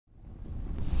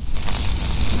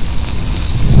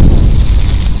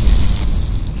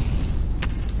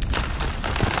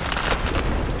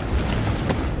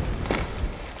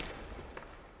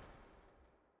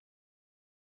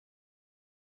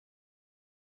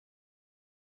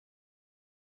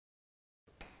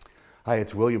Hi,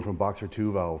 it's William from Boxer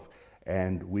 2 Valve,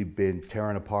 and we've been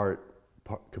tearing apart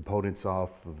components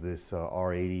off of this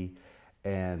R80,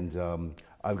 and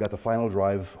I've got the final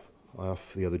drive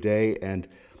off the other day, and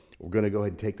we're going to go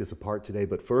ahead and take this apart today.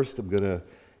 But first, I'm going to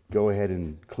go ahead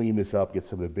and clean this up, get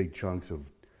some of the big chunks of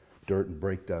dirt and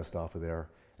brake dust off of there,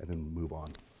 and then move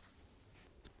on.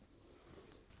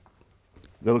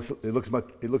 It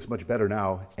looks much better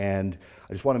now, and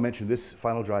I just want to mention this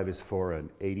final drive is for an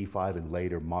 85 and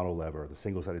later monolever, the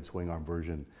single-sided swing arm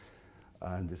version.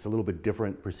 And it's a little bit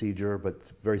different procedure,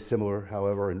 but very similar,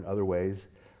 however, in other ways.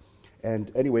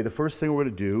 And anyway, the first thing we're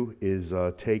going to do is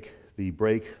take the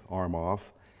brake arm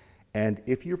off, and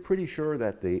if you're pretty sure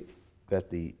that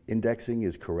the indexing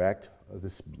is correct,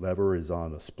 this lever is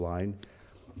on a spline,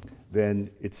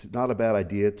 then it's not a bad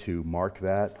idea to mark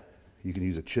that. You can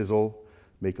use a chisel,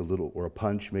 make a little, or a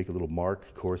punch, make a little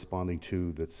mark corresponding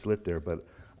to the slit there, but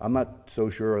I'm not so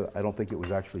sure. I don't think it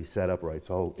was actually set up right,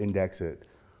 so I'll index it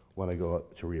when I go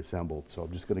to reassemble. So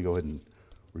I'm just going to go ahead and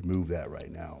remove that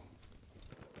right now.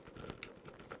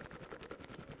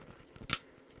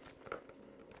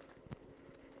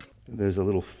 And there's a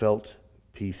little felt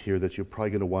piece here that you're probably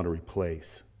going to want to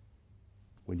replace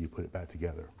when you put it back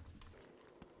together.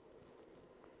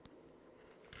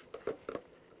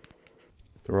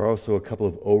 There are also a couple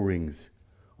of O-rings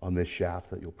on this shaft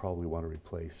that you'll probably want to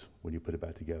replace when you put it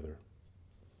back together.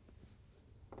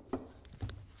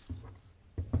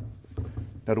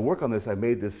 Now, to work on this, I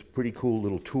made this pretty cool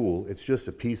little tool. It's just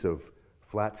a piece of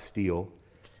flat steel,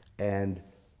 and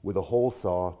with a hole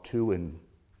saw 2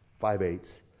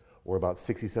 5/8, or about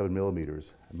 67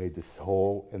 millimeters, I made this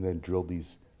hole and then drilled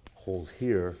these holes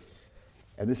here.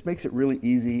 And this makes it really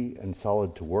easy and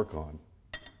solid to work on.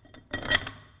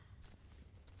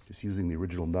 Just using the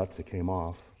original nuts that came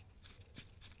off,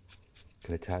 you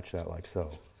can attach that like so.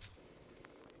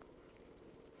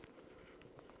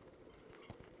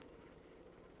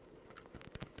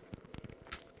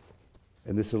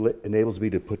 And this enables me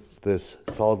to put this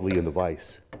solidly in the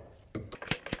vise.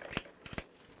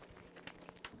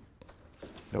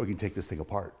 Now we can take this thing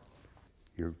apart.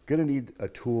 You're going to need a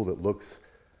tool that looks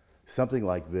something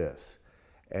like this.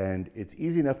 And it's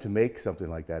easy enough to make something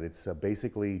like that. It's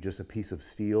basically just a piece of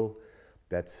steel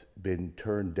that's been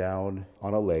turned down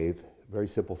on a lathe. Very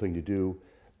simple thing to do.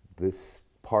 This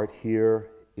part here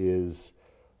is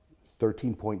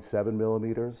 13.7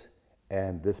 millimeters,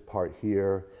 and this part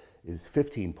here is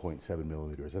 15.7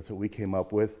 millimeters. That's what we came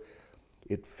up with.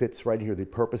 It fits right here. The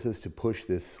purpose is to push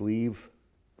this sleeve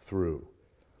through.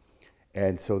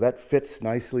 And so that fits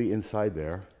nicely inside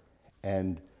there.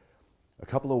 And a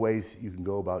couple of ways you can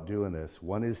go about doing this.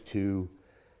 One is to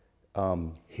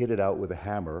hit it out with a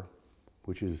hammer,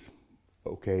 which is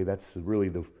okay. That's really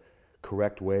the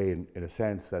correct way in a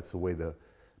sense. That's the way the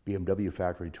BMW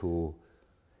factory tool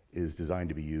is designed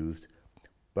to be used.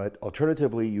 But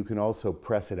alternatively, you can also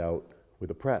press it out with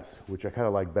a press, which I kind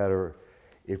of like better.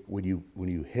 If when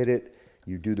you hit it,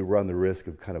 you do run the risk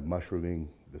of kind of mushrooming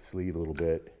the sleeve a little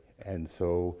bit. And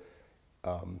so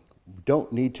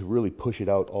don't need to really push it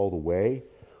out all the way.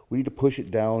 We need to push it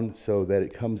down so that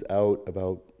it comes out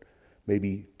about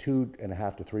maybe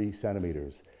 2.5 to 3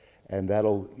 centimeters. And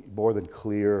that'll more than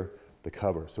clear the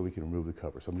cover so we can remove the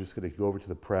cover. So I'm just going to go over to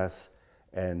the press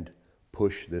and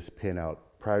push this pin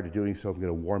out. Prior to doing so, I'm going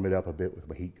to warm it up a bit with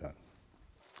my heat gun.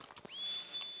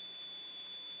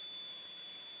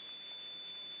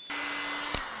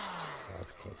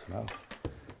 That's close enough.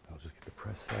 I'll just get the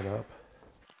press set up.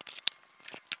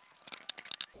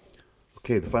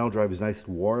 Okay, the final drive is nice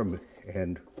and warm,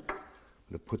 and I'm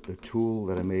going to put the tool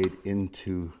that I made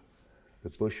into the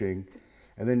bushing,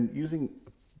 and then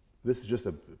this is just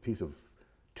a piece of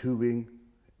tubing,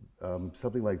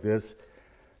 something like this,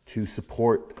 to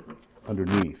support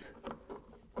underneath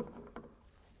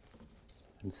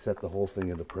and set the whole thing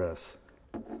in the press.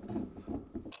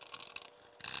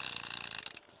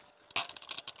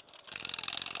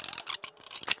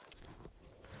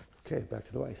 Okay, back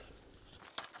to the vise.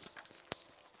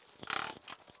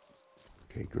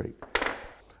 Okay, great.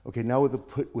 Okay, now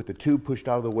with the tube pushed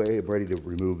out of the way, I'm ready to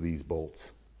remove these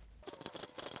bolts.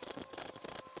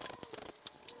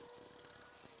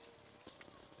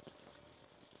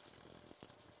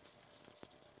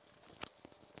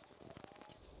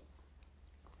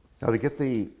 Now, to get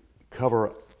the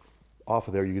cover off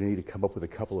of there, you're going to need to come up with a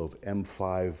couple of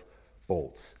M5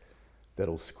 bolts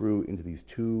that'll screw into these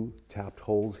 2 tapped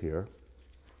holes here,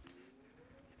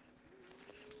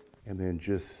 and then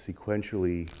just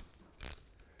sequentially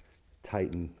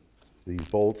tighten these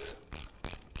bolts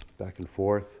back and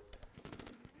forth.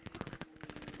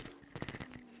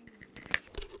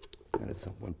 And at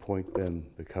some one point then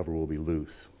the cover will be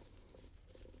loose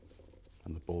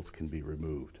and the bolts can be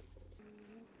removed.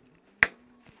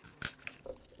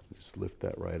 Just lift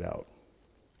that right out.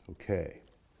 Okay,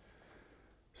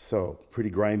 so pretty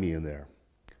grimy in there.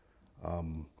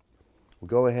 We'll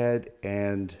go ahead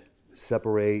and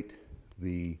separate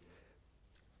the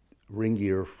ring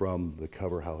gear from the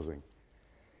cover housing.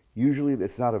 Usually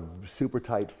it's not a super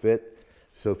tight fit,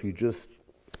 so if you just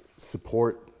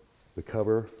support the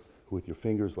cover with your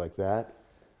fingers like that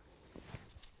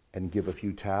and give a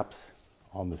few taps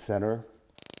on the center,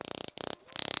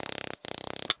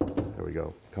 there we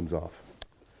go, comes off.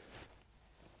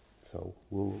 So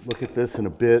we'll look at this in a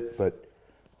bit, but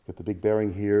with the big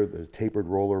bearing here, the tapered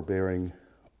roller bearing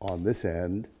on this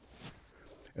end,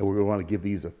 and we're going to want to give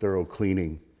these a thorough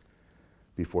cleaning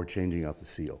before changing out the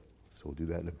seal. So we'll do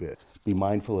that in a bit. Be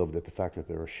mindful of the fact that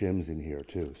there are shims in here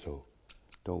too, so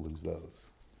don't lose those.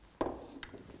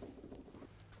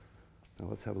 Now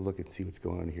let's have a look and see what's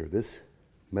going on here. This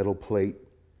metal plate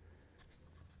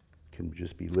can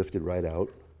just be lifted right out.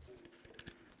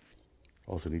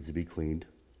 Also needs to be cleaned.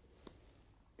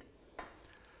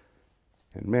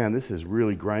 And man, this is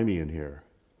really grimy in here.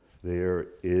 There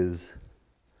is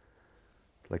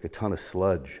like a ton of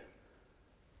sludge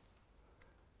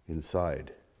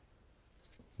inside.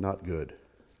 Not good.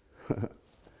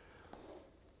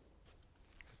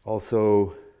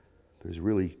 Also, there's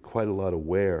really quite a lot of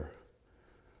wear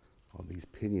on these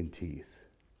pinion teeth.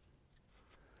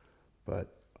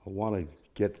 But I want to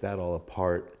get that all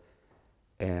apart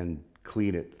and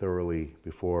clean it thoroughly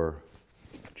before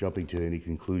jumping to any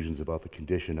conclusions about the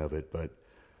condition of it, but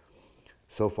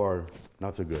so far,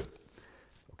 not so good.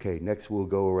 Okay, next we'll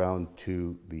go around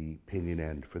to the pinion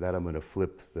end. For that, I'm going to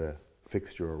flip the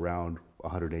fixture around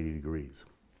 180 degrees.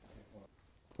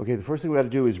 Okay, the first thing we got to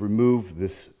do is remove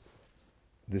this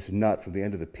nut from the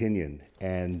end of the pinion,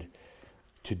 and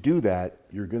to do that,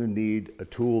 you're going to need a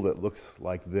tool that looks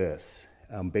like this.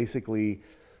 Basically,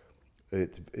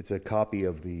 it's a copy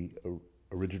of the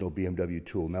original BMW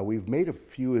tool. Now we've made a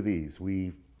few of these.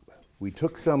 We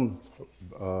took some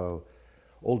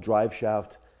old drive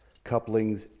shaft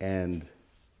couplings and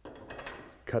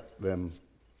cut them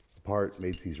apart,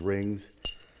 made these rings,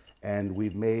 and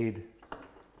we've made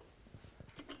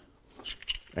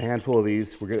a handful of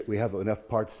these. We have enough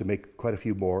parts to make quite a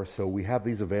few more, so we have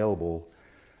these available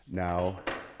now.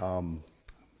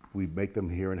 We make them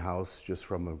here in house just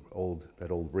from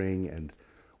that old ring and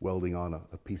welding on a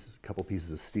couple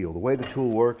pieces of steel. The way the tool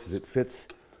works is it fits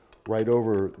right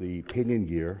over the pinion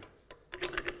gear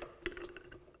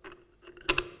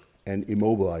and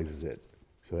immobilizes it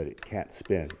so that it can't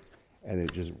spin, and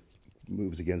it just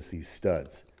moves against these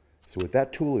studs. So with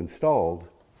that tool installed,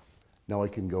 now I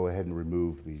can go ahead and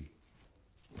remove the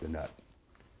nut.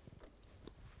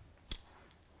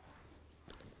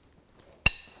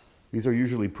 These are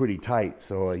usually pretty tight,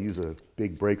 so I use a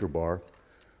big breaker bar.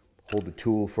 Hold the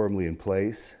tool firmly in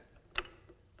place,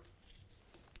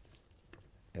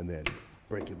 and then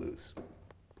break it loose.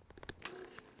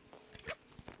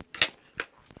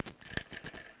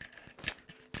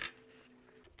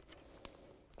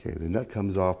 Okay, the nut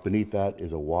comes off. Beneath that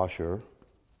is a washer,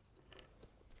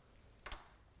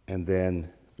 and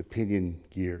then the pinion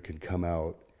gear can come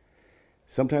out.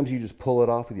 Sometimes you just pull it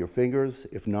off with your fingers.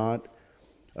 If not,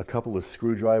 a couple of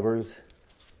screwdrivers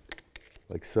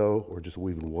like so, or just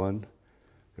even one.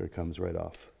 There it comes right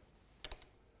off.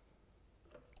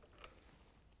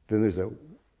 Then there's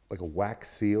like a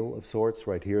wax seal of sorts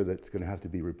right here that's going to have to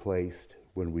be replaced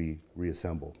when we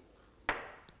reassemble.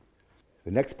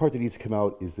 The next part that needs to come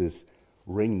out is this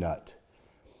ring nut.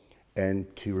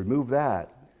 And to remove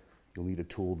that, you'll need a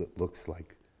tool that looks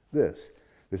like this.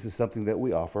 This is something that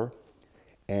we offer,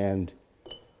 and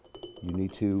you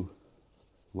need to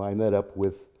line that up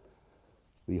with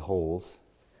the holes.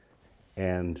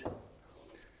 And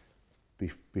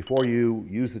before you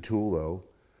use the tool, though,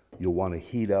 you'll want to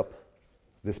heat up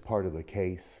this part of the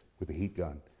case with a heat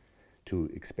gun to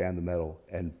expand the metal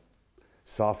and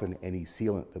soften any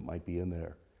sealant that might be in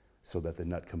there so that the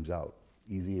nut comes out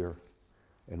easier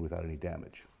and without any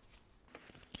damage.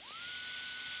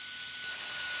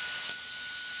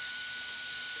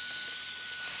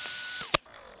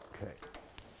 Okay.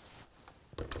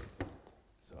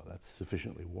 So that's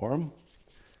sufficiently warm.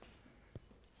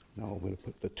 Now I'm going to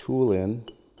put the tool in,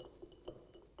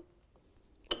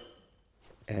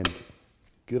 and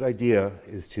good idea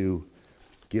is to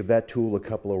give that tool a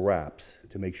couple of raps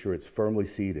to make sure it's firmly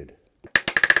seated.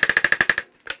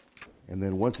 And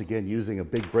then once again, using a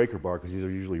big breaker bar, because these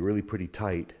are usually really pretty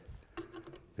tight, I'm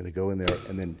going to go in there,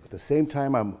 and then at the same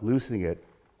time I'm loosening it,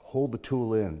 hold the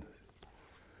tool in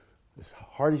as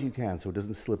hard as you can so it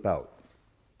doesn't slip out.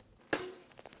 There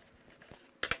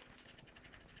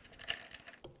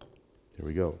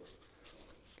we go.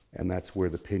 And that's where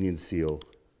the pinion seal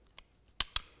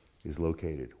is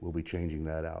located. We'll be changing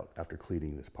that out after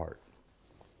cleaning this part.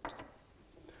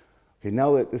 Okay,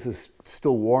 now that this is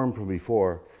still warm from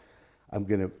before,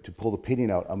 to pull the pinion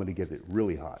out, I'm gonna get it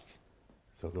really hot.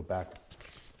 So go back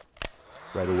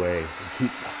right away and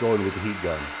keep going with the heat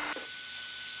gun.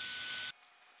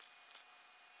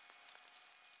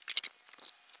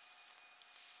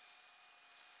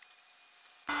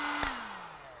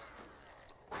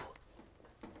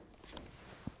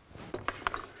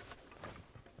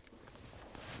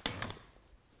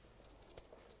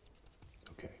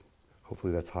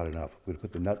 Hopefully that's hot enough. I'm going to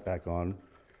put the nut back on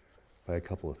by a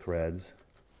couple of threads.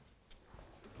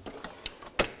 And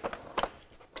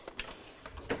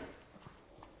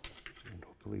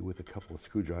hopefully with a couple of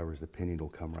screwdrivers, the pinion will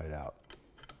come right out.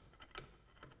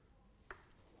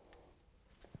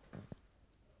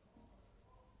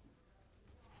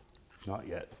 Not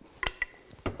yet.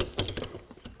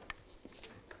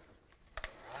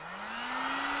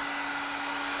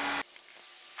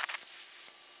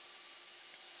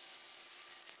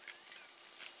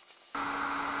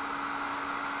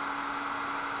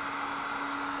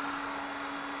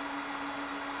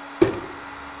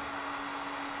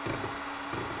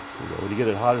 When you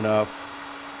get it hot enough,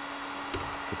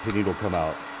 the pinion will come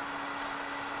out.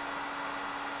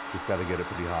 Just got to get it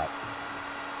pretty hot.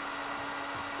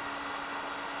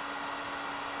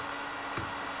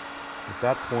 At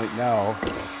that point now,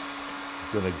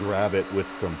 I'm going to grab it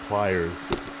with some pliers.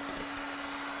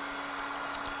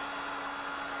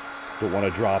 Don't want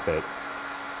to drop it.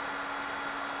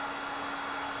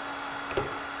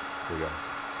 There we go.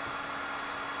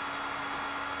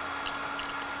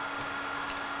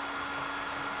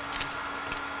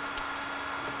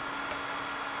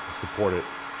 Support it.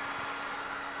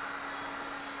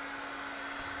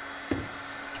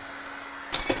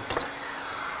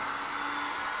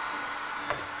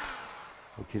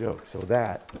 Okie doke, so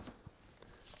that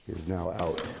is now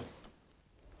out.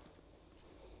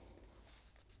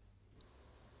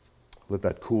 Let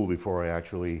that cool before I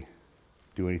actually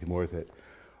do anything more with it.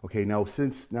 Okay, now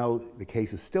since now the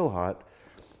case is still hot,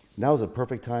 now is a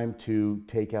perfect time to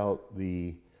take out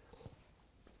the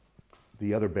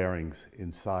other bearings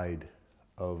inside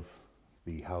of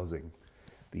the housing.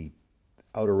 The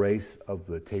outer race of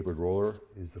the tapered roller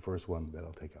is the first one that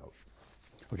I'll take out.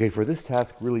 Okay, for this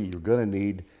task, really, you're gonna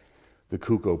need the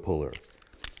Kuko puller.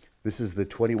 This is the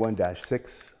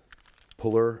 21-6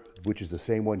 puller, which is the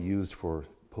same one used for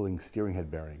pulling steering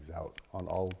head bearings out on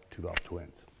all 2-valve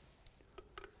twins.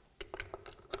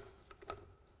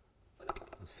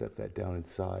 We'll set that down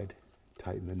inside,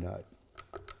 tighten the nut.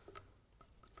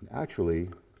 And actually,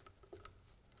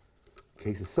 the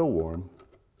case is so warm,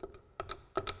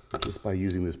 just by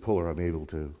using this puller, I'm able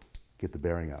to get the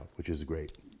bearing out, which is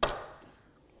great.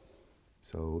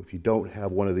 So if you don't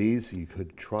have one of these, you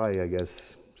could try, I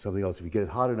guess, something else. If you get it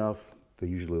hot enough,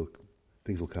 things will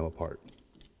come apart.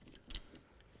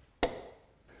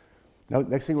 Now,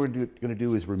 next thing we're going to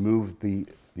do is remove the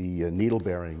needle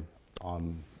bearing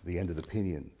on the end of the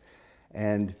pinion.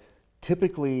 And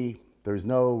typically, there's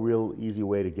no real easy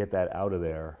way to get that out of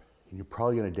there, and you're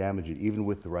probably going to damage it even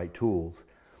with the right tools,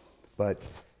 but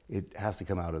it has to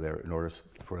come out of there in order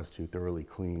for us to thoroughly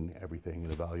clean everything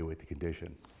and evaluate the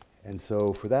condition. And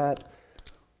so for that,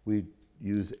 we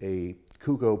use a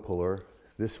Kuko puller.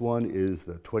 This one is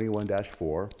the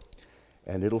 21-4,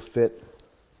 and it'll fit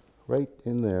right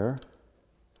in there.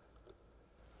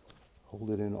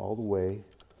 Hold it in all the way,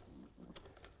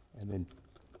 and then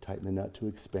tighten the nut to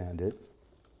expand it.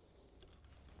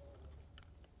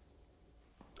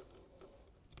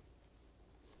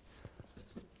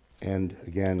 And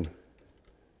again,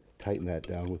 tighten that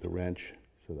down with a wrench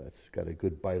so that's got a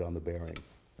good bite on the bearing.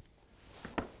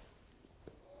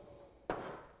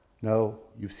 Now,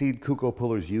 you've seen Kuko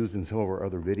pullers used in some of our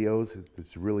other videos.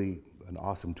 It's really an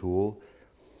awesome tool.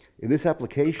 In this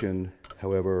application,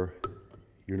 however,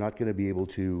 you're not going to be able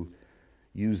to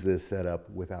use this setup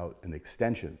without an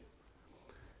extension.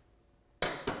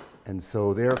 And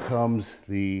so there comes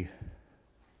the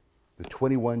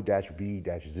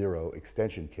 21-V-0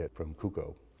 extension kit from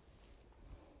Kuko.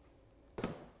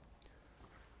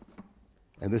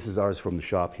 And this is ours from the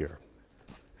shop here.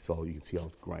 So you can see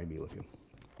how grimy looking.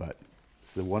 But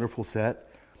it's a wonderful set.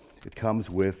 It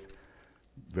comes with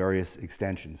various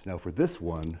extensions. Now for this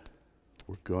one,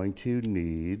 we're going to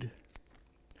need,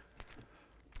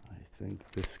 I think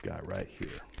this guy right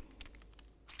here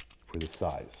for the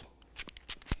size.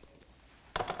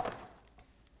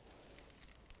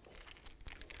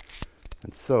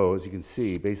 And so, as you can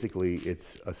see, basically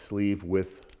it's a sleeve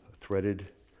with a threaded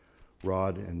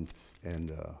rod, and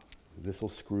this will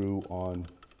screw on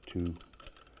to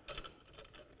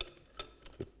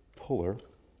the puller.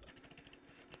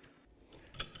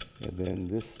 And then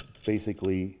this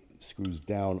basically screws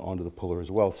down onto the puller as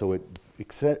well. So it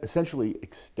essentially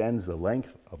extends the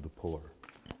length of the puller.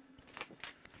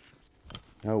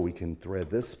 Now we can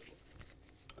thread this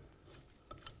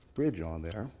bridge on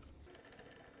there.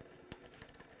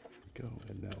 Go,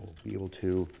 and now we'll be able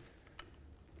to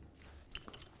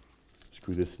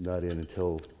screw this nut in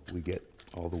until we get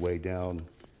all the way down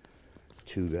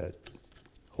to that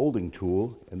holding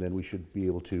tool, and then we should be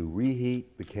able to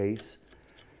reheat the case,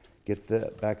 get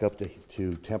that back up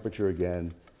to temperature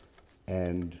again,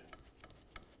 and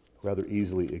rather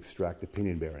easily extract the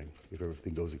pinion bearing if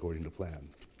everything goes according to plan.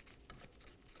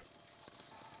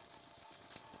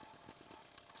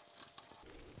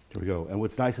 There we go. And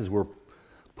what's nice is we're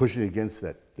pushing against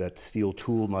that steel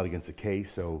tool, not against the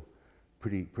case, so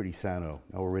pretty sano.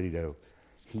 Now we're ready to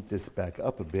heat this back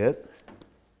up a bit.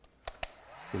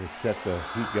 Gonna set the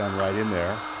heat gun right in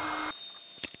there.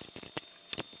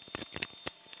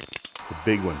 The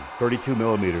big one, 32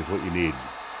 millimeters, what you need.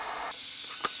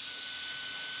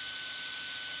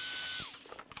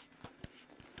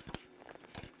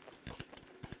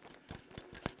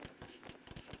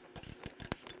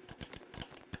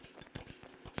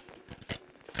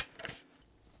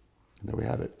 There we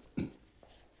have it.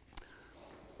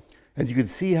 And you can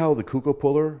see how the Kuko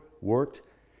puller worked.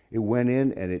 It went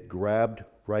in and it grabbed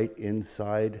right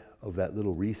inside of that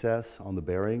little recess on the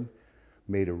bearing,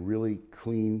 made a really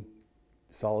clean,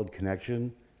 solid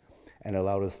connection, and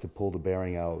allowed us to pull the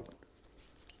bearing out,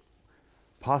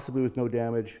 possibly with no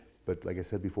damage, but like I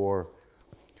said before,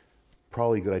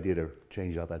 probably a good idea to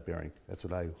change out that bearing. That's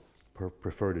what I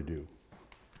prefer to do.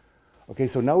 Okay,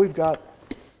 so now we've got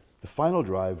the final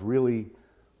drive really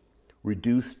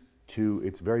reduced to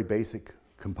its very basic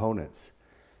components.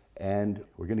 And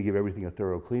we're going to give everything a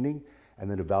thorough cleaning and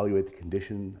then evaluate the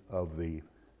condition of the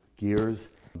gears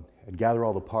and gather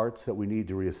all the parts that we need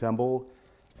to reassemble.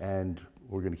 And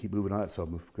we're going to keep moving on it. So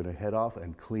I'm going to head off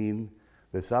and clean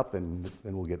this up, and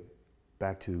then we'll get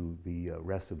back to the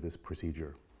rest of this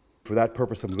procedure. For that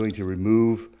purpose, I'm going to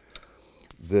remove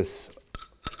the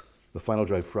final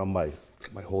drive from my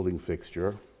holding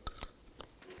fixture.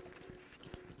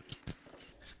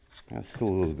 It's still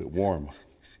a little bit warm,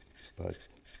 but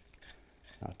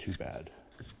not too bad.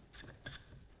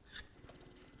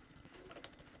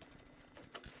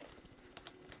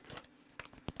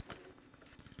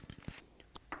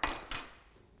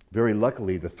 Very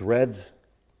luckily, the threads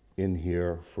in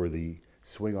here for the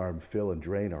swing arm fill and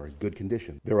drain are in good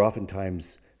condition. They're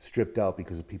oftentimes stripped out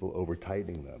because of people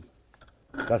over-tightening them.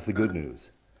 That's the good news.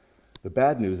 The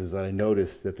bad news is that I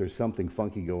noticed that there's something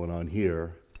funky going on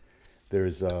here.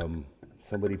 There's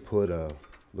somebody put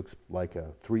looks like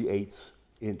a 3/8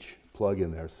 inch plug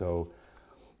in there, so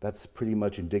that's pretty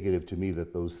much indicative to me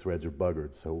that those threads are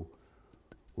buggered. So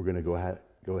we're going to go ahead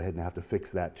and have to fix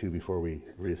that too before we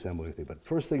reassemble anything. But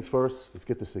first things first, let's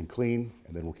get this thing clean,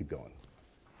 and then we'll keep going.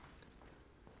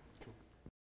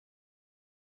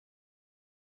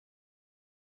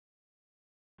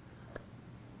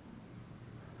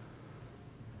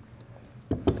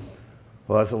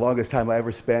 Well, that's the longest time I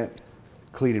ever spent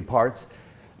cleaning parts,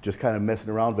 just kind of messing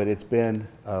around, but it's been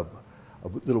a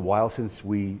little while since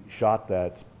we shot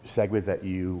that segment that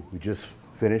we just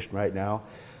finished right now.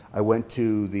 I went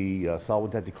to the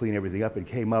solvent tent to clean everything up and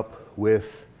came up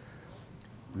with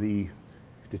the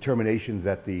determination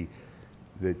that the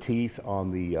teeth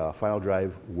on the final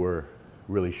drive were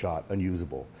really shot,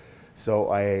 unusable.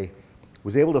 So I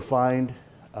was able to find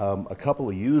a couple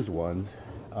of used ones.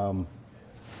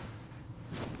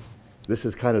 This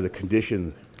is kind of the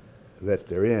condition that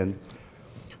they're in,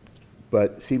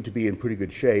 but seem to be in pretty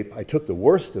good shape. I took the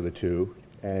worst of the two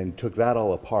and took that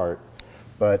all apart,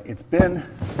 but it's been,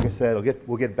 like I said,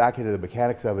 we'll get back into the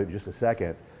mechanics of it in just a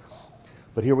second.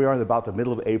 But here we are in about the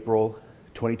middle of April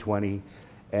 2020,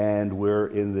 and we're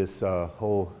in this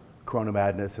whole Corona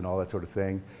madness and all that sort of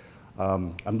thing.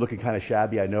 I'm looking kind of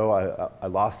shabby. I know I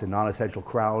lost a non-essential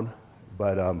crown,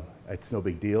 but it's no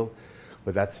big deal.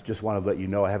 But that's just want to let you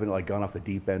know I haven't like gone off the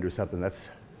deep end or something.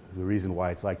 That's the reason why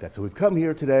it's like that. So we've come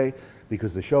here today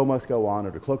because the show must go on.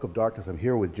 Under cloak of darkness, I'm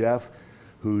here with Jeff,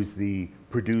 who's the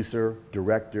producer,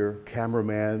 director,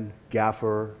 cameraman,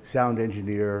 gaffer, sound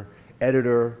engineer,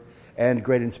 editor, and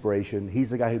great inspiration.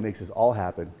 He's the guy who makes this all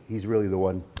happen. He's really the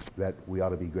one that we ought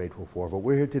to be grateful for. But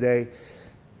we're here today,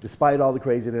 despite all the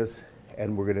craziness,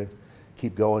 and we're going to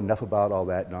keep going. Enough about all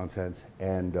that nonsense,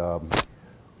 and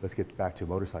let's get back to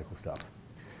motorcycle stuff.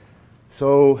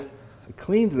 So I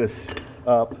cleaned this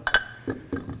up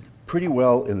pretty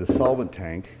well in the solvent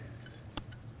tank,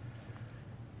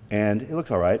 and it looks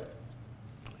all right,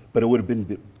 but it would have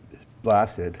been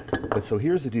blasted. But so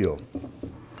here's the deal.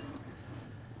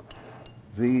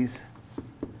 The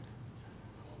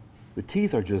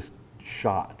teeth are just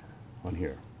shot on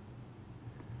here,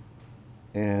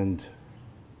 and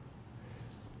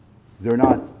they're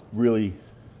not really,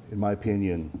 in my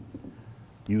opinion,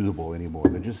 usable anymore.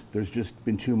 There's just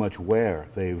been too much wear.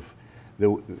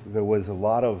 There was a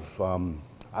lot of,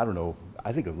 I don't know,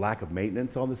 I think a lack of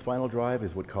maintenance on this final drive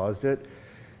is what caused it.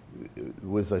 It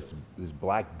was this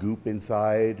black goop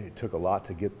inside. It took a lot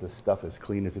to get the stuff as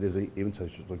clean as it is, even so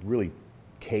it's just like really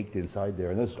caked inside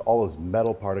there. And there's all those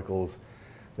metal particles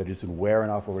that have just been wearing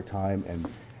off over time.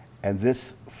 And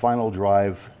this final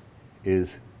drive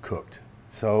is cooked.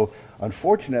 So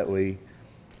unfortunately,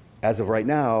 as of right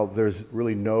now, there's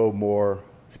really no more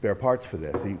spare parts for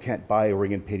this. So you can't buy a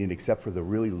ring and pinion except for the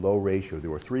really low ratio. There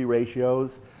were 3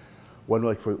 ratios. One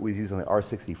like was used on the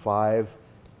R65,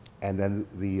 and then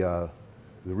the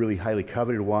really highly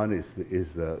coveted one is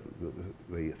the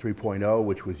 3.0,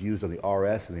 which was used on the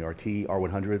RS and the RT,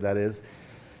 R100 that is.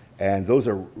 And those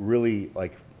are really,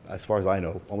 like, as far as I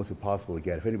know, almost impossible to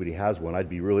get. If anybody has one, I'd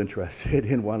be real interested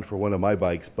in one for one of my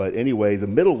bikes. But anyway, the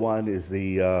middle one is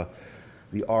the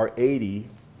R80,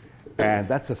 and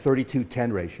that's a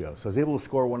 32:10 ratio. So I was able to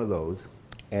score one of those,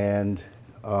 and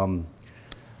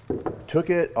took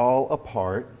it all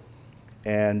apart.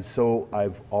 And so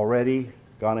I've already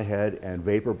gone ahead and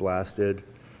vapor blasted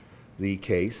the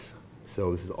case.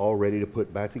 So this is all ready to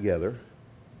put back together.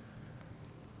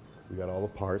 We got all the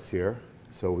parts here.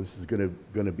 So this is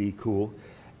gonna be cool.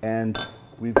 And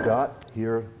we've got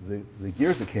here the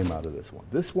gears that came out of this one.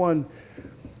 This one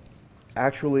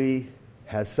actually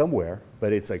has some wear,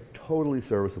 but it's like totally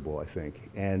serviceable, I think.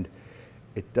 And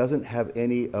it doesn't have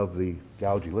any of the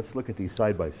gouging. Let's look at these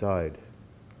side by side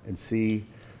and see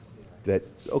that,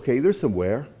 okay, there's some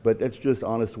wear, but it's just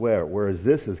honest wear. Whereas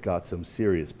this has got some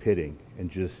serious pitting and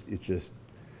it's just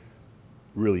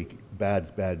really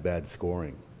bad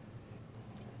scoring.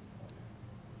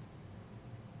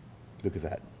 Look at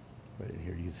that right in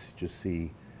here. You just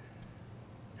see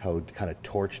how kind of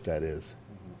torched that is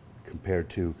compared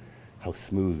to how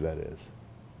smooth that is.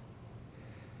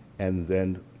 And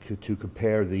then to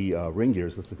compare the ring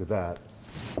gears, let's look at that.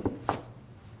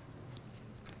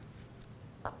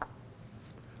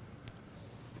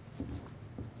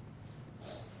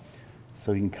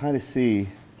 So you can kind of see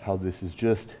how this is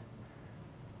just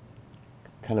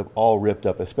kind of all ripped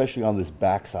up, especially on this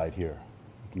backside here.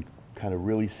 You can kind of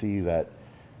really see that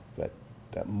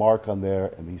mark on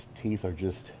there, and these teeth are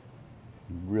just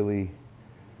really,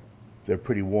 they're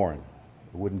pretty worn.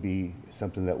 It wouldn't be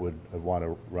something that I'd want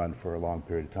to run for a long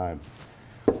period of time.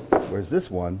 Whereas this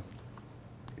one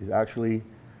is actually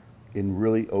in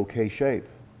really okay shape.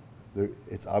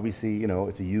 It's obviously, you know,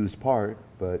 it's a used part,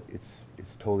 but it's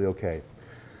totally okay.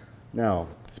 Now,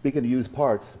 speaking of used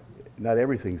parts, not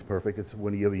everything's perfect. It's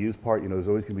when you have a used part, you know, there's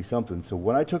always going to be something. So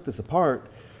when I took this apart,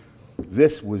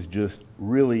 this was just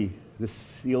really, this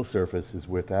seal surface is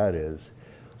what that is,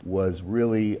 was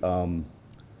really,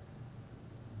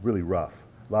 really rough.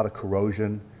 A lot of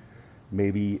corrosion.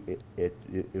 Maybe it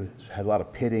had a lot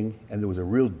of pitting, and there was a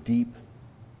real deep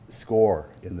score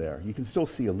in there. You can still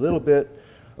see a little bit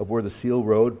of where the seal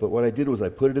rode, but what I did was I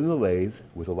put it in the lathe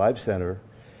with a live center,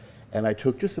 and I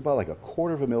took just about like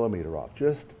 1/4 of a millimeter off,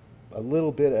 just a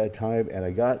little bit at a time, and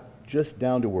I got just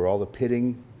down to where all the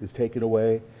pitting is taken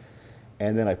away,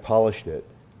 and then I polished it.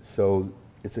 So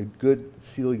it's a good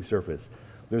sealing surface.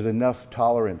 There's enough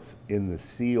tolerance in the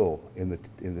seal, in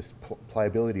this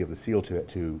pliability of the seal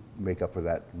to make up for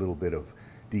that little bit of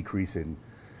decrease in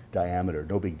diameter.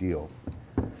 No big deal.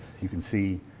 You can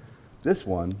see this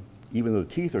one, even though the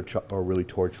teeth are really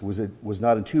torched, was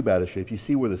not in too bad a shape. You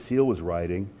see where the seal was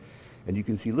riding, and you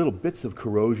can see little bits of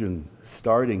corrosion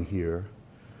starting here.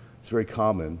 It's very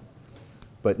common,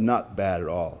 but not bad at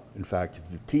all. In fact,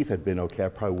 if the teeth had been okay, I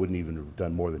probably wouldn't even have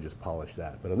done more than just polish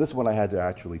that. But on this one, I had to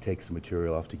actually take some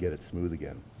material off to get it smooth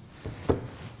again.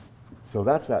 So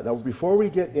that's that. Now, before we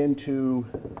get into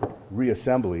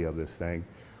reassembly of this thing,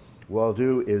 what I'll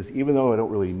do is, even though I don't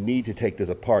really need to take this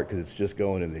apart because it's just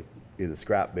going in the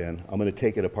scrap bin, I'm going to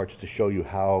take it apart just to show you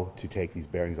how to take these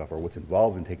bearings off, or what's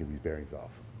involved in taking these bearings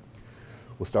off.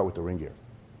 We'll start with the ring gear.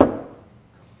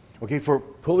 Okay, for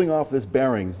pulling off this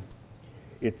bearing,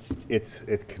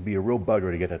 it can be a real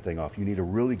bugger to get that thing off. You need a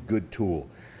really good tool.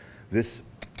 This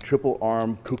triple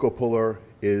arm Kuko puller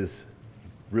is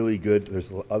really good.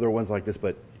 There's other ones like this,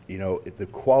 but you know, the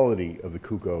quality of the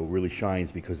Kuko really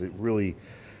shines because it really,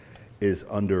 is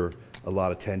under a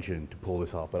lot of tension to pull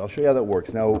this off, but I'll show you how that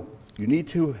works. Now, you need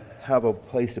to have a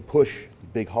place to push the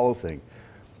big hollow thing.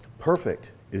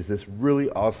 Perfect is this really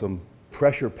awesome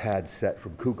pressure pad set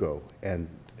from Kuko, and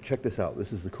check this out.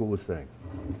 This is the coolest thing.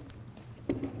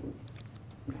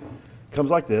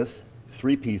 Comes like this,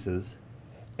 3 pieces,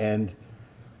 and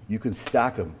you can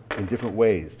stack them in different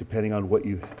ways depending on what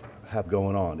you have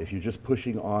going on. If you're just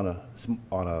pushing on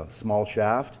a small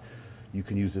shaft, you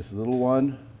can use this little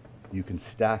one. You can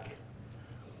stack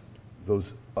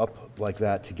those up like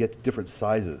that to get different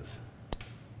sizes.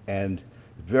 And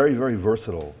very, very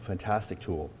versatile, fantastic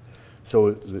tool.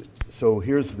 So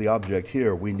here's the object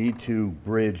here. We need to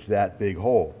bridge that big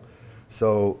hole.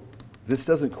 So this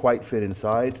doesn't quite fit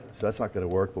inside, so that's not going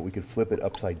to work, but we can flip it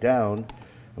upside down,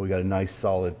 and we got a nice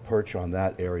solid perch on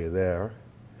that area there.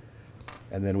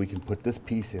 And then we can put this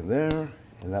piece in there,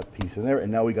 and that piece in there,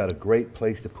 and now we got a great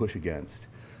place to push against.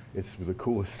 It's the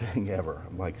coolest thing ever.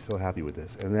 I'm like so happy with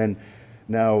this. And then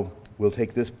now we'll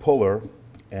take this puller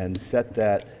and set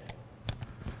that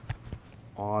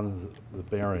on the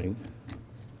bearing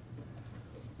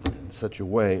in such a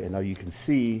way, and now you can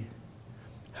see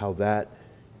how that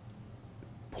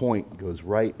point goes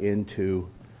right into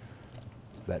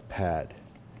that pad.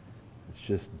 It's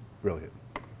just brilliant,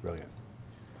 brilliant.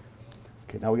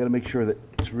 Okay, now we got to make sure that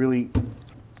it's really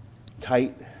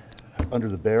tight under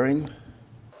the bearing.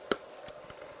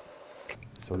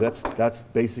 So that's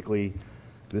basically,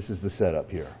 this is the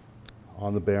setup here.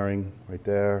 On the bearing right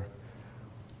there.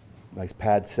 Nice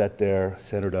pad set there,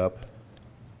 centered up.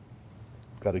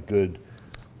 Got a good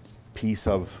piece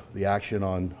of the action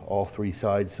on all 3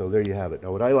 sides, so there you have it.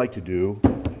 Now what I like to do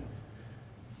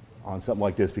on something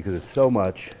like this, because it's so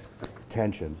much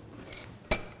tension,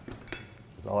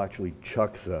 is I'll actually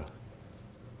chuck the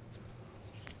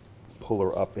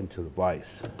puller up into the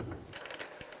vise.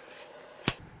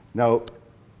 Now,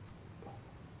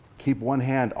 keep one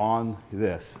hand on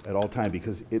this at all time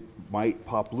because it might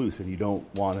pop loose and you don't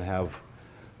want to have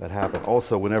that happen.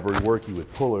 Also, whenever you're working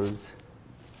with pullers,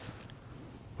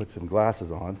 put some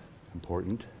glasses on,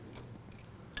 important.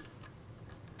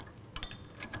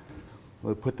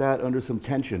 We'll put that under some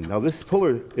tension. Now this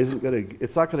puller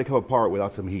it's not gonna come apart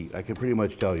without some heat, I can pretty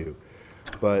much tell you.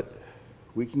 But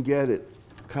we can get it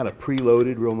kind of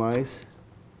preloaded real nice.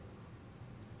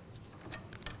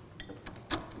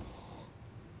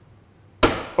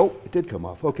 Oh, it did come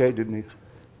off. Okay, didn't it?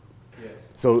 Yeah.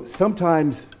 So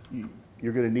sometimes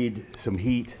you're going to need some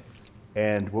heat,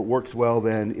 and what works well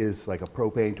then is like a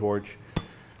propane torch. A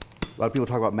lot of people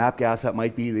talk about MAP gas. That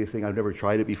might be the thing. I've never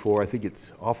tried it before. I think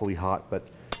it's awfully hot, but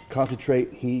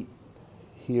concentrate heat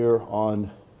here on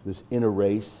this inner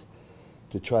race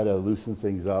to try to loosen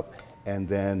things up, and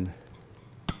then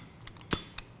I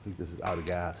think this is out of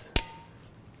gas.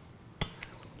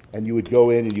 And you would go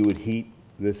in and you would heat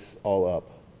this all up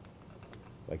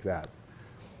like that.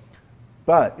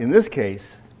 But in this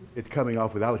case, it's coming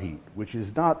off without heat, which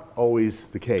is not always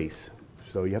the case.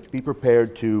 So you have to be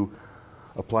prepared to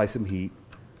apply some heat.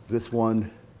 This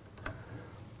one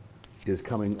is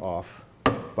coming off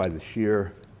by the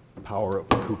sheer power of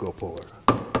the Kuko puller.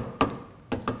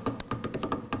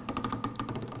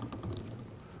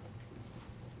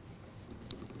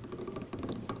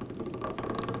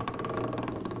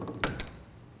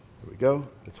 There we go.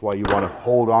 That's why you want to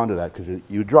hold on to that, because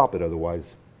you drop it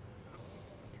otherwise.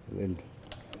 And then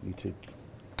you need to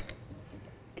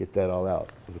get that all out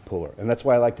of the puller. And that's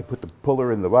why I like to put the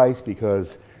puller in the vise,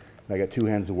 because I got 2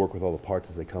 hands to work with all the parts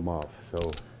as they come off. So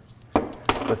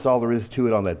that's all there is to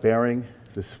it on that bearing.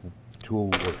 This tool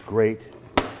worked great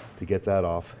to get that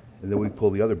off. And then we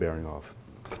pull the other bearing off.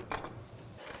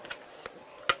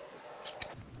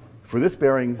 For this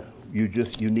bearing, you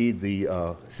need the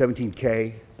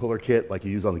 17K puller kit like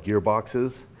you use on the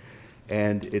gearboxes.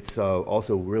 And it's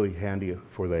also really handy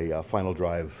for the final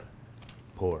drive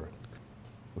puller.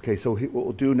 Okay, so what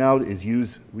we'll do now is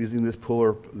using this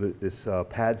puller, this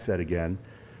pad set again.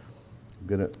 I'm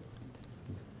gonna,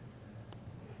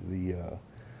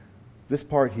 this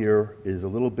part here is a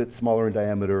little bit smaller in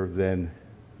diameter than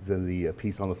the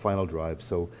piece on the final drive.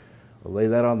 So I'll lay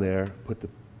that on there, put the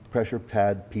pressure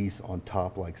pad piece on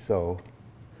top like so.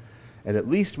 And at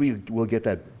least we'll get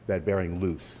that bearing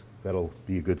loose. That'll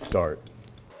be a good start.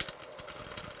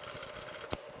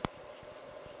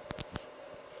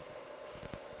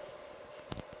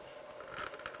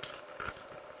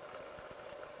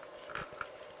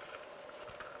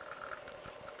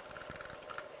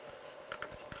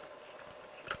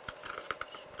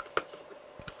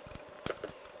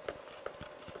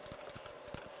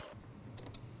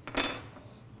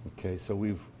 Okay, so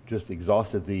we've just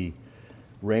exhausted the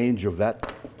range of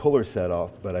that puller set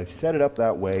off, but I've set it up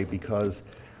that way because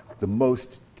the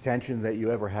most tension that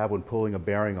you ever have when pulling a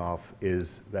bearing off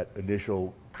is that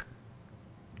initial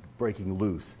breaking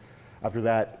loose. After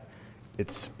that,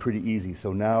 it's pretty easy.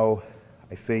 So now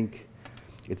I think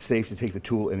it's safe to take the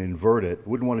tool and invert it.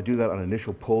 Wouldn't want to do that on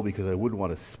initial pull because I wouldn't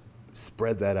want to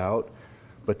spread that out,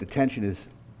 but the tension is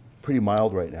pretty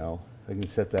mild right now. I can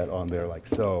set that on there like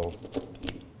so.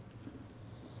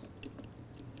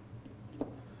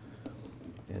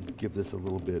 And give this a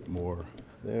little bit more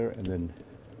there, and then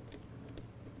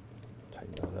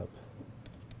tighten that up.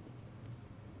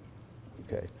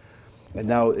 Okay. And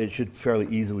now it should fairly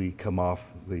easily come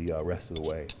off the rest of the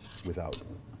way without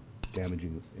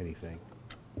damaging anything.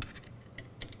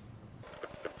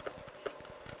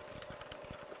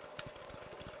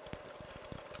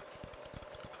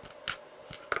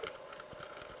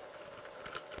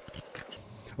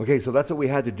 Okay, so that's what we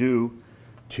had to do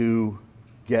to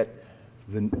get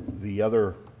the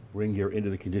other ring gear into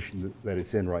the condition that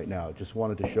it's in right now. Just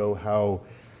wanted to show how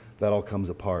that all comes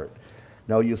apart.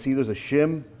 Now you'll see there's a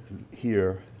shim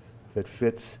here that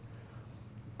fits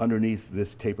underneath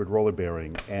this tapered roller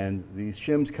bearing, and these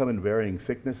shims come in varying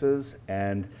thicknesses,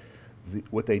 and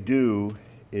what they do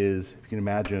is, if you can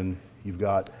imagine, you've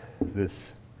got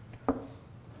this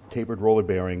tapered roller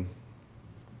bearing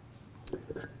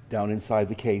down inside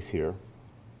the case here.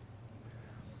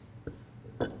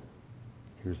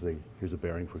 Here's a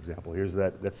bearing, for example. Here's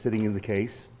that's sitting in the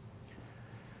case.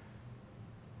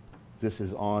 This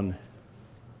is on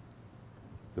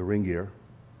the ring gear,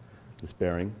 this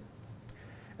bearing,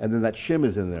 and then that shim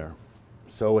is in there.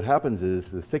 So what happens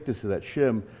is the thickness of that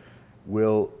shim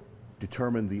will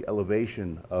determine the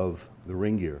elevation of the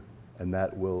ring gear, and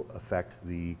that will affect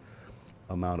the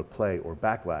amount of play or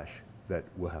backlash that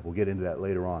we'll have. We'll get into that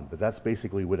later on, but that's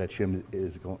basically what that shim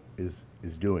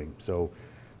is doing. So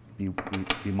be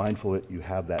mindful that you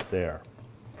have that there.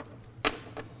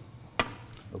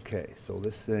 Okay, so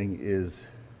this thing is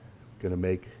going to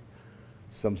make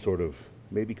some sort of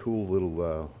maybe cool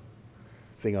little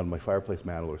thing on my fireplace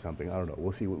mantle or something. I don't know.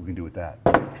 We'll see what we can do with that.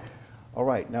 All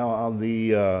right, now on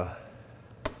the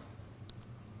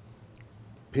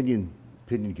pinion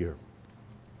gear.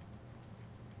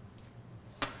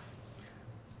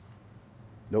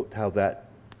 Note how that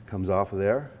comes off of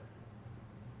there,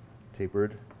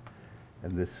 tapered,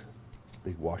 and this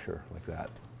big washer like that.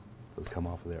 Those come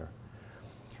off of there.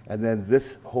 And then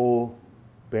this whole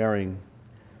bearing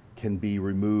can be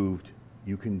removed.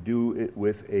 You can do it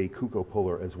with a Kuko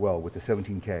puller as well, with the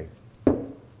 17K.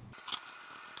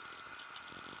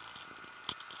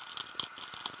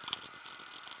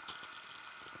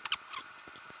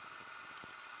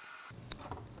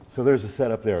 So there's a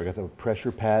setup there. I got the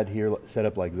pressure pad here set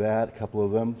up like that, a couple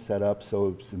of them set up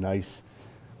so it's a nice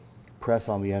press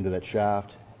on the end of that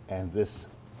shaft, and this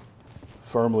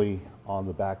firmly on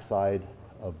the back side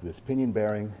of this pinion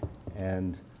bearing,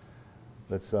 and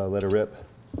let's let it rip.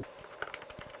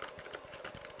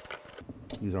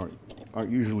 These aren't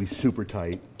usually super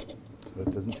tight, so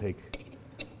it doesn't take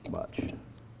much.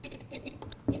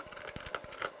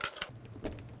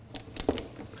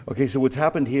 Okay, so what's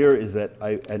happened here is that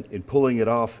in pulling it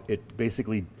off, it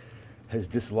basically has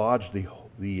dislodged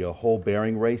the whole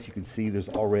bearing race. You can see there's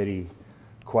already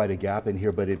quite a gap in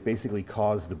here, but it basically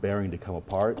caused the bearing to come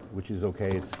apart, which is okay.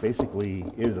 It's basically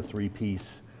is a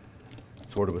three-piece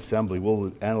sort of assembly.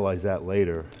 We'll analyze that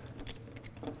later.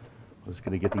 I'm just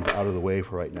going to get these out of the way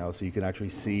for right now so you can actually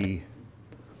see.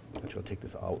 Actually, I'll take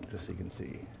this out just so you can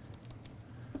see.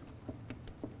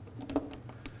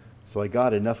 So I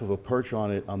got enough of a perch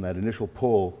on it on that initial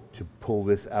pull to pull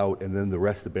this out, and then the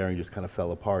rest of the bearing just kind of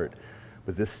fell apart.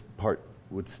 But this part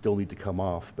would still need to come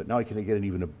off. But now I can get an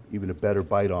even a better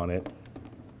bite on it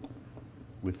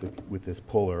with this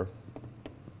puller.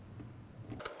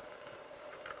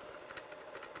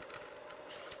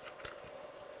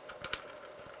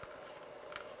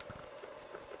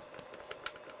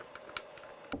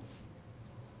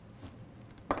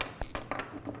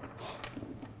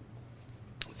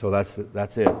 So that's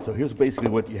it. So here's basically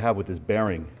what you have with this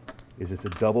bearing. Is it's a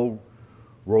double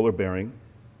roller bearing.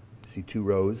 You see two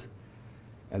rows,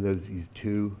 and there's these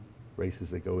two races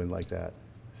that go in like that.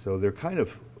 So they're kind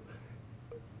of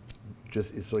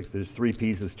just, it's like there's three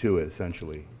pieces to it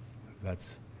essentially.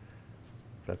 That's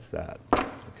that.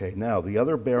 Okay, now the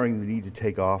other bearing you need to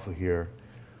take off of here,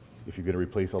 if you're going to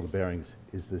replace all the bearings,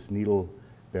 is this needle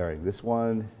bearing. This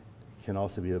one can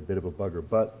also be a bit of a bugger,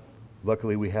 but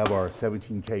luckily we have our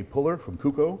 17K puller from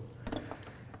Kuko,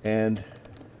 and I'm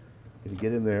going to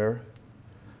get in there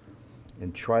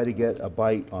and try to get a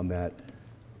bite on that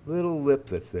little lip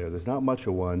that's there. There's not much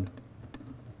of one.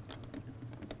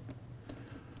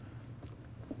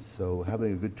 So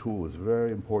having a good tool is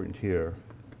very important here.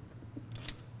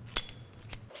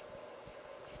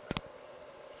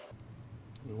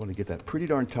 We want to get that pretty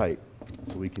darn tight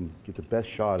so we can get the best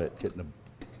shot at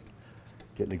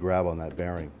getting a grab on that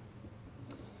bearing.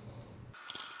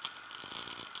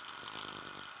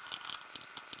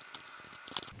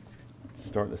 It's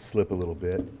starting to slip a little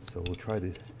bit, so we'll try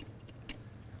to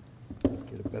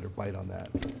get a better bite on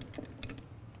that.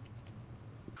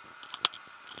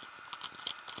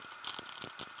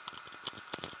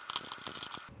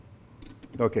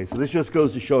 Okay, so this just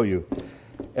goes to show you,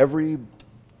 every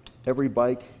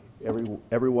bike,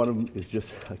 every one of them is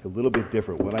just like a little bit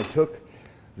different. When I took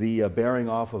the bearing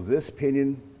off of this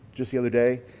pinion just the other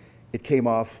day, it came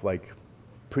off like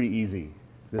pretty easy.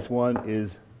 This one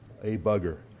is a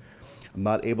bugger. I'm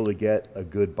not able to get a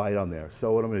good bite on there.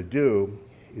 So what I'm going to do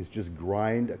is just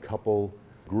grind a couple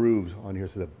grooves on here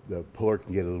so that the puller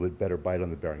can get a little bit better bite on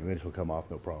the bearing, and then it'll come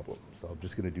off no problem. So I'm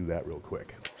just going to do that real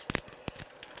quick.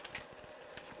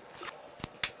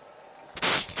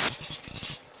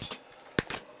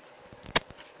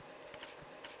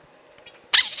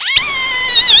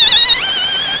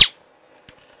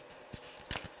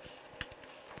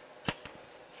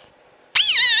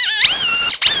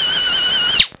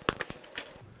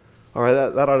 All right,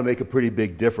 that ought to make a pretty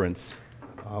big difference.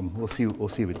 We'll see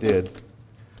if it did.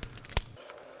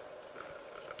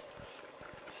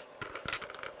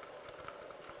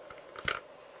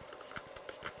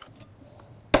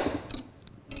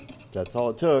 That's all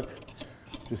it took.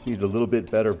 Just need a little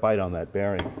bit better bite on that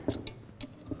bearing.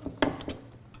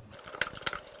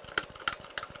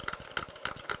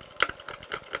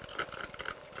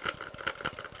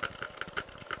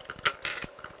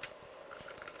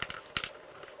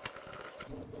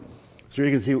 So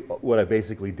you can see what I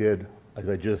basically did is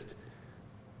I just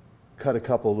cut a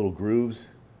couple little grooves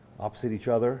opposite each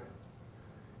other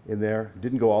in there.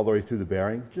 Didn't go all the way through the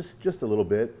bearing, just a little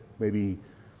bit, maybe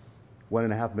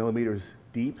 1.5 millimeters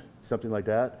deep, something like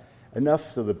that.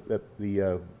 Enough so that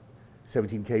the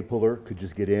 17K puller could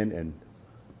just get in and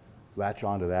latch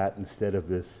onto that instead of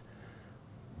this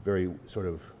very sort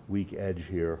of weak edge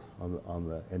here on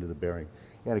the end of the bearing.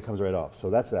 And it comes right off. So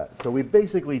that's that. So we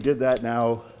basically did that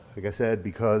now, like I said,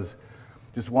 because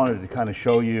just wanted to kind of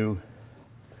show you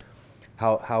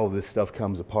how this stuff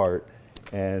comes apart.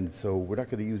 And so we're not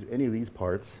going to use any of these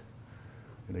parts.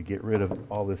 I'm going to get rid of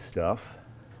all this stuff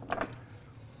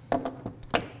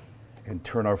and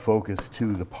turn our focus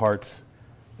to the parts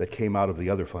that came out of the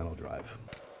other final drive.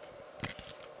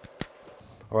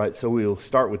 All right, so we'll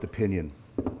start with the pinion.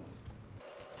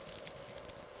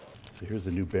 So here's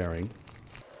the new bearing.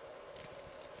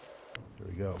 There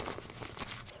we go.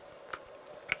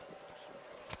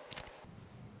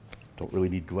 Don't really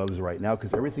need gloves right now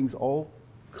because everything's all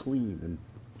clean and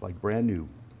like brand new.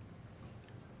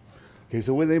 Okay,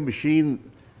 so when they machined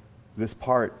this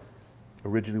part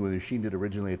originally, when they machined it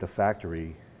originally at the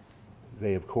factory,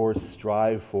 they of course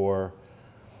strive for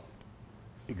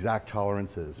exact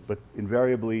tolerances, but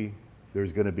invariably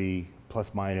there's going to be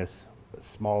plus minus a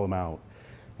small amount.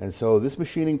 And so this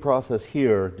machining process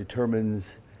here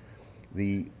determines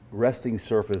the resting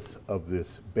surface of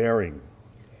this bearing.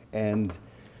 And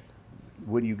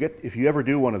when you if you ever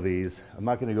do one of these, I'm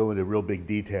not going to go into real big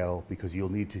detail because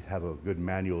you'll need to have a good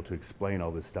manual to explain all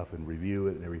this stuff and review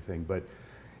it and everything. But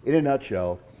in a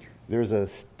nutshell, there's a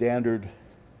standard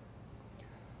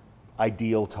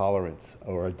ideal tolerance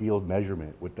or ideal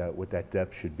measurement what that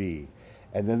depth should be.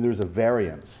 And then there's a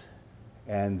variance.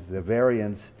 And the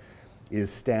variance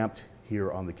is stamped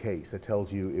here on the case. That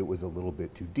tells you it was a little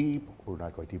bit too deep or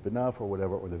not quite deep enough or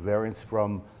whatever, or the variance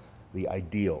from the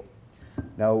ideal.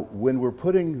 Now, when we're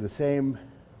putting the same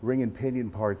ring and pinion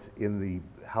parts in the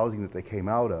housing that they came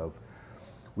out of,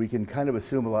 we can kind of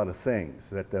assume a lot of things,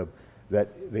 that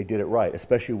they did it right,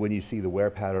 especially when you see the wear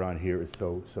pattern on here is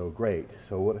so great.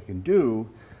 So what I can do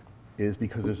is,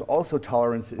 because there's also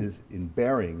tolerances in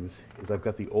bearings, is I've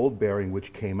got the old bearing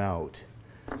which came out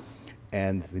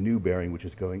and the new bearing which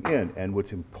is going in. And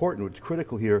what's important, what's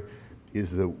critical here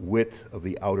is the width of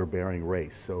the outer bearing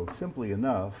race. So simply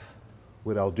enough,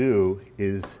 what I'll do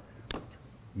is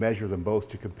measure them both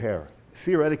to compare.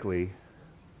 Theoretically,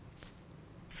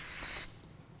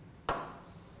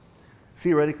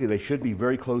 they should be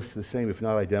very close to the same, if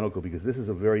not identical, because this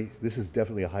is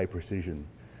definitely a high precision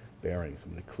bearing. So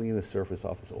I'm going to clean the surface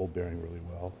off this old bearing really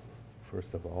well,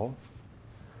 first of all.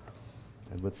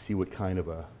 And let's see what kind of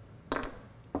a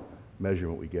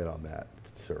measurement we get on that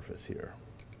surface here.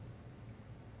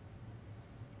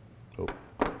 Oh,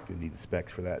 going to need the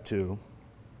specs for that too.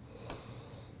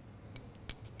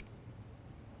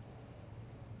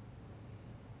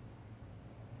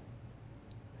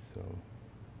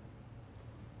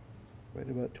 right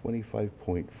about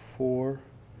 25.4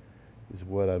 is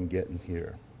what I'm getting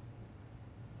here.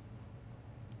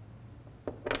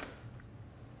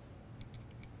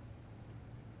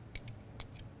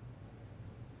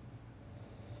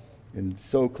 And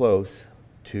so close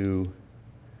to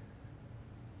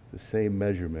the same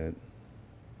measurement.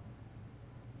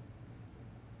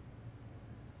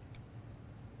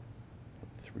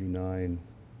 .39.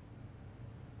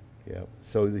 Yeah.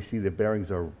 So you see the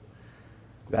bearings are,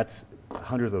 that's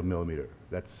 100th of a millimeter.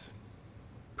 That's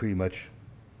pretty much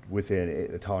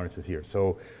within the tolerances here.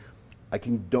 So I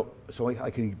can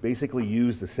basically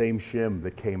use the same shim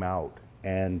that came out,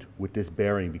 and with this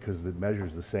bearing, because the measure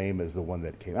is the same as the one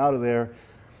that came out of there,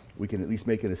 we can at least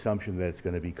make an assumption that it's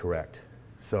going to be correct.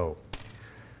 So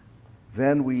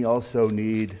then we also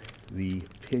need the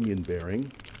pinion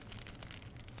bearing,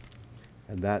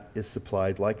 and that is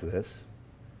supplied like this.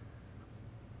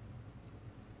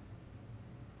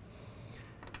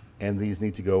 And these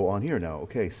need to go on here now.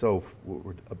 Okay, so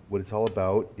what it's all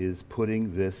about is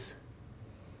putting this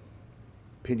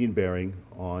pinion bearing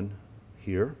on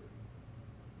here.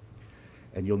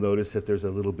 And you'll notice that there's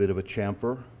a little bit of a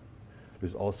chamfer.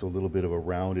 There's also a little bit of a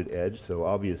rounded edge, so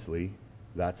obviously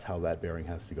that's how that bearing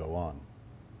has to go on.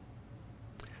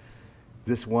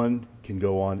 This one can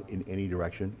go on in any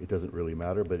direction. It doesn't really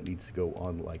matter, but it needs to go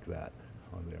on like that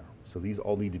on there. So these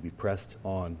all need to be pressed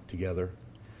on together.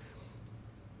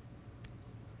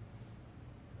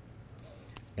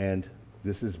 And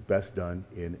this is best done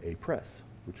in a press,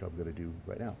 which I'm going to do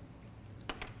right now.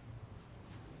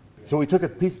 So we took a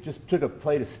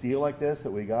plate of steel like this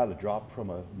that we got a drop from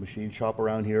a machine shop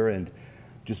around here, and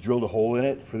just drilled a hole in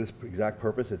it for this exact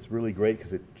purpose. It's really great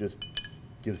because it just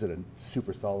gives it a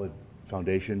super solid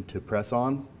foundation to press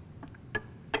on.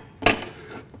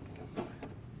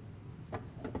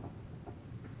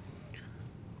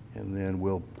 And then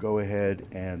we'll go ahead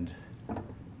and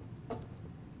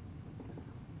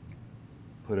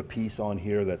put a piece on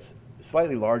here that's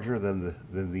slightly larger than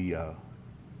the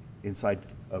inside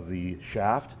of the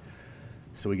shaft,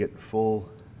 so we get full,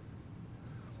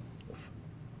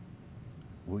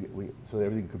 so that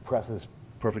everything compresses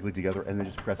perfectly together, and then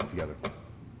just press it together.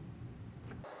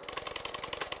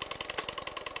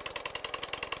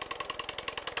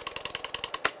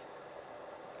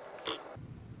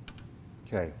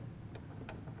 Okay,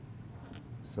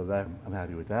 so that I'm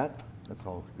happy with that. That's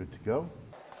all good to go.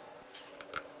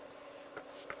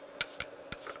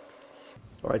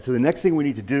 All right, so the next thing we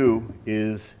need to do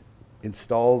is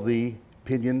install the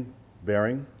pinion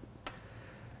bearing,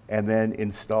 and then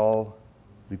install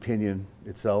the pinion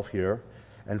itself here.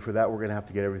 And for that, we're going to have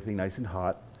to get everything nice and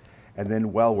hot. And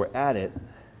then while we're at it,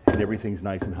 and everything's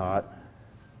nice and hot,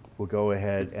 we'll go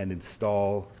ahead and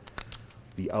install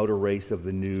the outer race of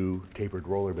the new tapered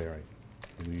roller bearing.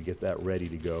 And we get that ready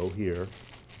to go here.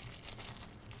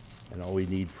 And all we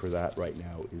need for that right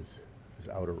now is this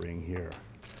outer ring here.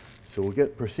 So we'll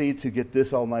proceed to get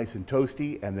this all nice and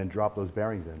toasty, and then drop those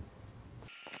bearings in.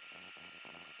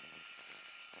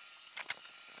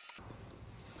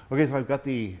 Okay, so I've got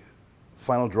the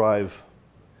final drive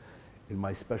in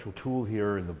my special tool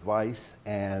here in the vise,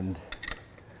 and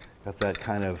got that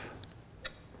kind of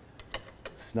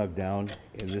snug down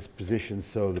in this position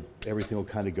so that everything will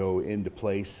kind of go into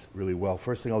place really well.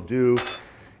 First thing I'll do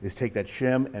is take that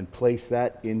shim and place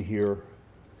that in here.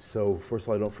 So first of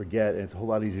all, I don't forget, and it's a whole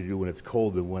lot easier to do when it's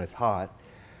cold than when it's hot.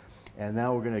 And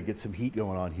now we're going to get some heat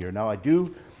going on here. Now I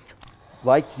do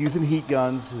like using heat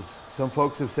guns, as some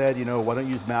folks have said, you know, why don't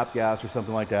you use MAP gas or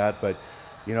something like that? But,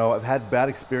 you know, I've had bad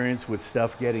experience with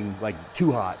stuff getting like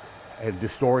too hot and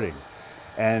distorting,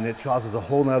 and it causes a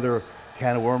whole nother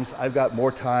can of worms. I've got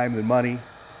more time than money,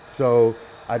 so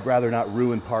I'd rather not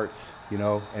ruin parts, you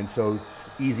know, and so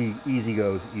easy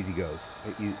goes, easy goes.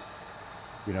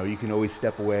 You know, you can always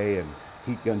step away, and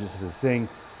heat gun just is a thing.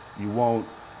 You won't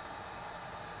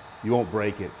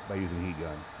break it by using a heat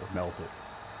gun or melt it.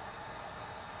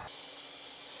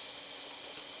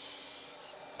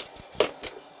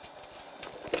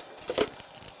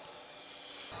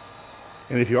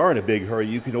 And if you are in a big hurry,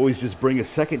 you can always just bring a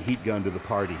second heat gun to the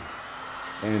party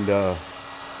and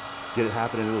get it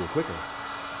happening a little quicker.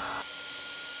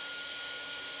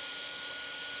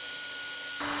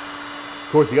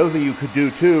 Of course, the other thing you could do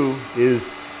too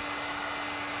is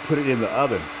put it in the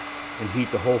oven and heat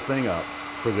the whole thing up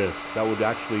for this. That would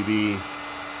actually be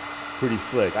pretty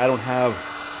slick. I don't have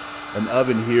an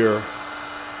oven here.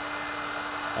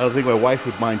 I don't think my wife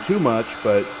would mind too much,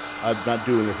 but I'm not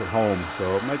doing this at home,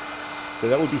 so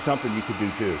that would be something you could do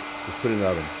too. Just put it in the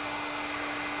oven.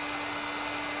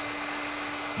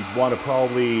 You'd want to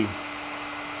probably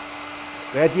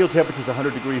The ideal temperature is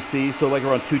 100 degrees C, so like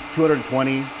around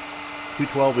 220,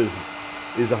 212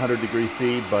 is 100 degrees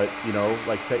C, but you know,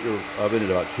 like set your oven at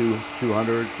about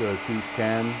 200 to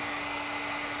 210.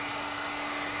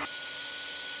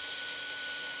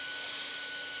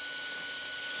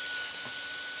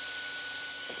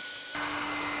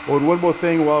 Oh, and one more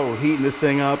thing while we're heating this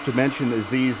thing up to mention is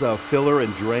these filler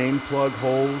and drain plug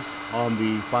holes on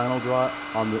the final drive,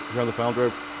 on the final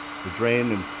drive, the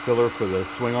drain and filler for the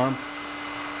swing arm.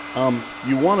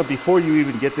 You want to, before you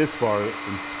even get this far,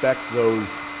 inspect those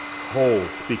holes,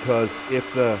 because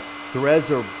if the threads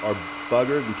are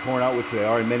buggered and torn out, which they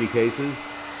are in many cases,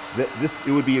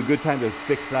 it would be a good time to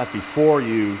fix that before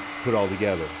you put it all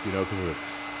together, you know, because of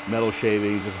the metal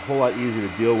shavings. It's a whole lot easier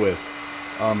to deal with.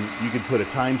 You can put a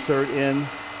time cert in.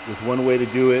 There's one way to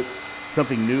do it.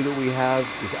 Something new that we have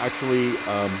is actually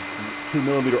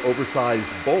 2mm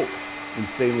oversized bolts in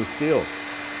stainless steel.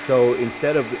 So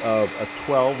instead of a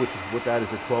 12, which is what that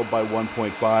is, a 12 by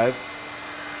 1.5,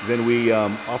 then we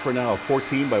offer now a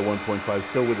 14 by 1.5,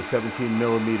 still with a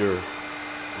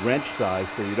 17mm wrench size,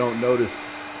 so you don't notice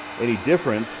any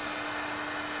difference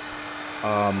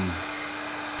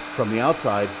from the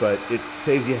outside, but it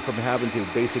saves you from having to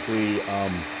basically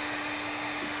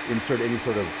insert any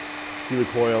sort of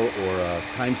helicoil or a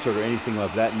time cert or anything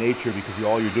of that nature, because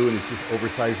all you're doing is just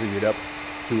oversizing it up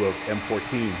to a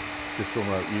M14. Just from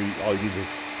all you use is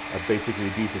a basically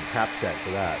decent tap set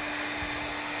for that.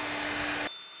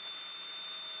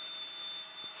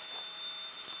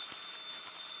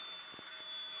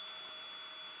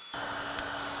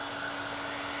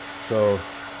 So,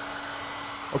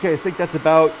 okay, I think that's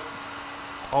about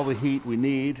all the heat we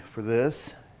need for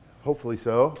this, hopefully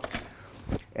so.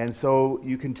 And so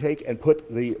you can take and put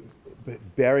the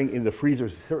bearing in the freezer.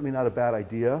 It's certainly not a bad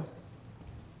idea.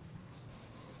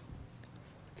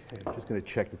 Okay, I'm just going to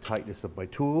check the tightness of my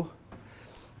tool.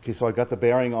 Okay, so I got the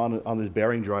bearing on this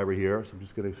bearing driver here, so I'm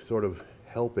just going to sort of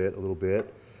help it a little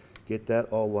bit, get that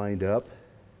all lined up.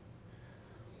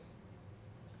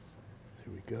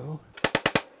 There we go.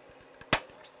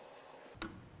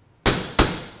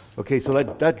 Okay, so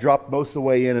that dropped most of the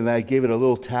way in, and I gave it a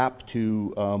little tap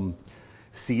to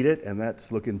seat it, and that's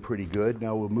looking pretty good.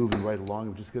 Now we're moving right along.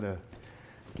 I'm just going to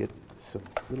get a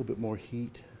little bit more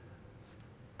heat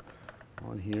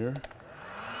on here.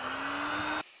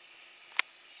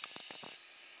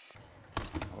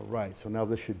 All right, so now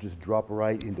this should just drop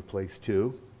right into place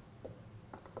too.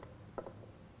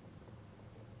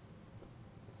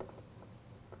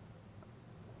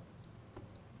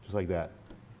 Just like that.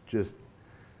 Just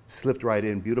slipped right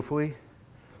in beautifully.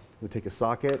 We'll take a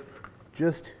socket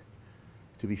just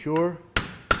to be sure.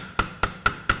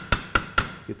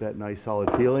 Get that nice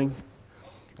solid feeling.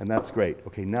 And that's great.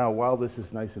 Okay, now while this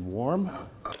is nice and warm,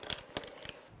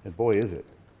 and boy is it,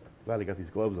 glad I got these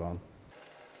gloves on.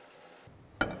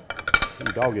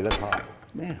 Hey, doggy, that's hot,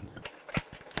 man.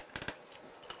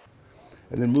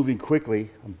 And then moving quickly,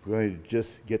 I'm going to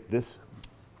just get this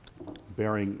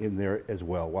bearing in there as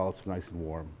well while it's nice and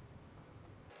warm.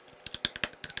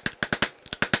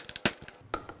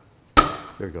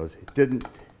 There it goes. It didn't,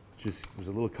 just was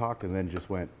a little cocked and then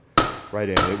just went right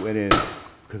in. It went in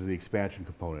because of the expansion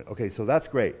component. Okay, so that's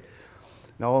great.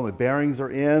 Now all the bearings are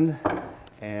in,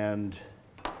 and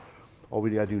all we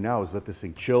gotta do now is let this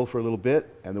thing chill for a little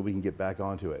bit, and then we can get back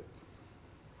onto it.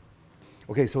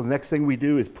 Okay, so the next thing we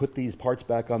do is put these parts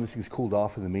back on. This thing's cooled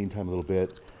off in the meantime a little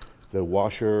bit. The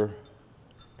washer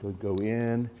could go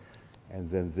in, and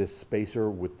then this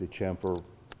spacer with the chamfer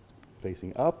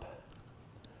facing up,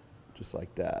 just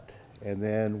like that. And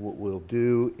then what we'll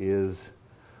do is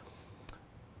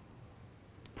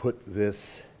put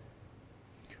this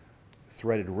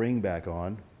threaded ring back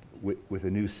on with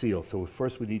a new seal. So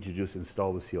first we need to just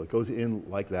install the seal. It goes in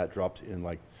like that, drops in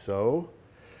like so.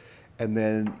 And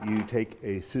then you take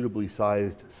a suitably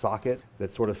sized socket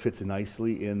that sort of fits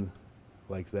nicely in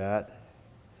like that.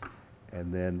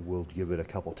 And then we'll give it a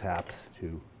couple taps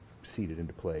to seat it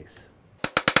into place.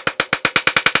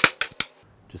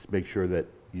 Just make sure that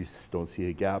you don't see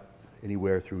a gap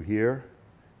anywhere through here,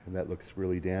 and that looks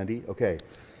really dandy. Okay,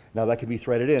 now that can be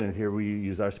threaded in, and here we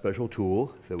use our special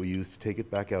tool that we use to take it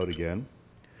back out again.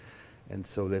 And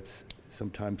so that's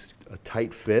sometimes a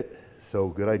tight fit, so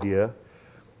good idea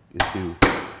is to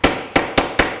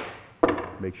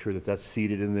make sure that that's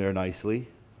seated in there nicely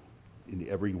in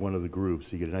every one of the grooves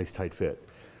so you get a nice tight fit.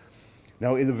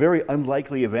 Now, in the very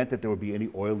unlikely event that there would be any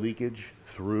oil leakage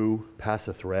through past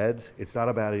the threads, it's not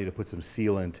a bad idea to put some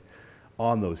sealant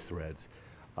on those threads.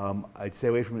 I'd stay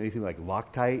away from anything like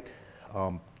Loctite,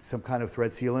 some kind of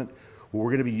thread sealant. What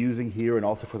we're going to be using here and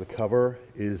also for the cover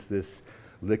is this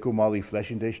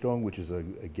Liquidmoly-Flächendichtung, which is a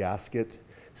gasket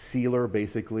sealer,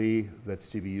 basically, that's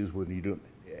to be used when you do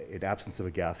in absence of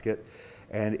a gasket.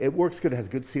 And it works good, it has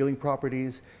good sealing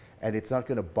properties, and it's not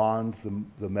going to bond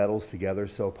the metals together,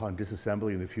 so upon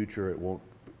disassembly in the future it won't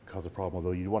cause a problem,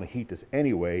 although you want to heat this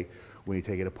anyway when you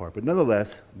take it apart. But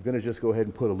nonetheless, I'm going to just go ahead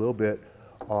and put a little bit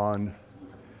on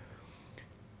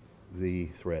the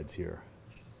threads here.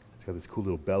 It's got this cool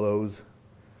little bellows,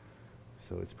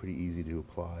 so it's pretty easy to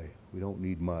apply. We don't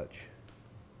need much.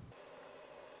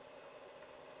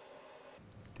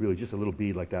 Really, just a little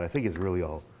bead like that, I think is really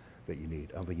all that you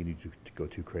need. I don't think you need to go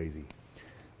too crazy.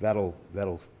 That'll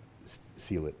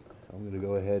seal it. So I'm going to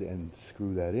go ahead and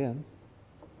screw that in.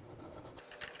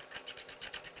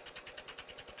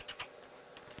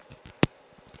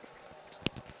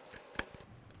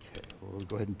 Okay, we'll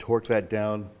go ahead and torque that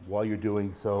down. While you're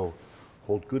doing so,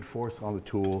 hold good force on the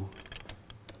tool.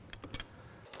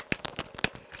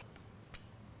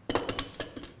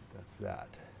 That's that.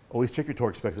 Always check your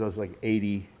torque specs. That's like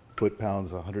 80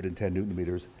 foot-pounds, 110 Newton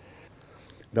meters.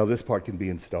 Now this part can be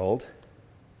installed.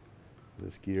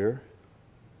 This gear.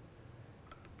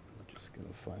 I'm just going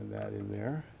to find that in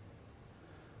there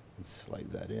and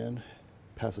slide that in.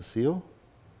 Pass a seal.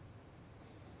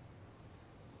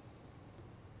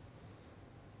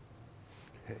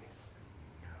 Okay.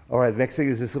 All right. The next thing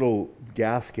is this little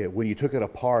gasket. When you took it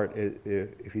apart,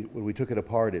 when we took it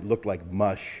apart, it looked like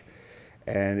mush.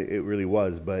 And it really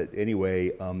was, but anyway,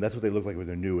 that's what they look like when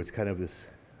they're new. It's kind of this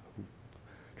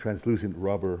translucent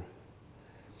rubber,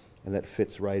 and that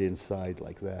fits right inside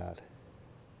like that.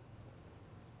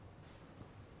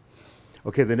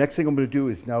 Okay, the next thing I'm going to do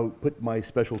is now put my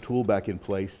special tool back in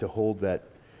place to hold that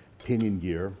pinion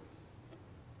gear.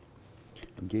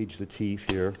 Engage the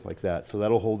teeth here like that. So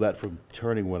that'll hold that from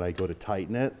turning when I go to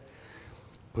tighten it.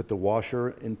 Put the washer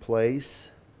in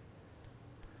place.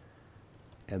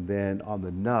 And then on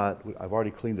the nut, I've already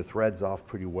cleaned the threads off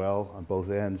pretty well on both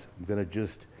ends. I'm going to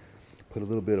just put a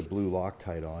little bit of blue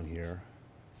Loctite on here.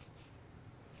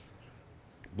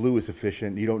 Blue is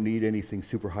sufficient. You don't need anything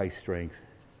super high strength.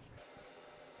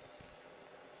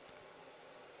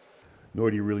 Nor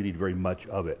do you really need very much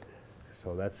of it.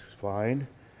 So that's fine.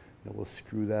 Now we'll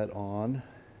screw that on.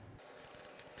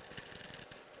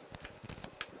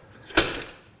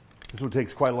 This one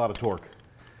takes quite a lot of torque.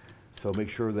 So make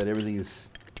sure that everything is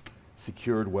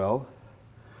secured well,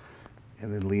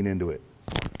 and then lean into it.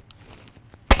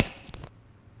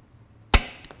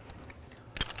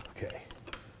 Okay,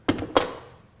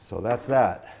 so that's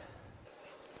that.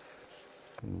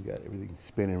 And we got everything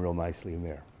spinning real nicely in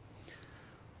there.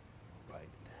 Right.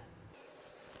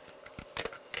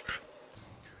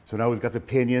 So now we've got the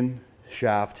pinion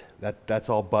shaft. That's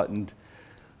all buttoned,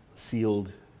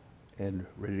 sealed, and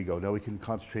ready to go. Now we can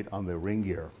concentrate on the ring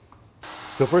gear.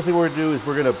 So first thing we're going to do is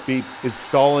we're going to be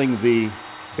installing the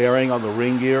bearing on the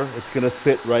ring gear. It's going to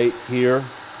fit right here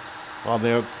on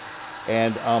there.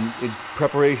 And in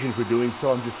preparation for doing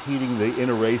so, I'm just heating the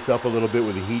inner race up a little bit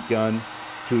with a heat gun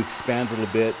to expand a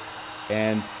little bit.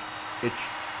 And it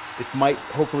might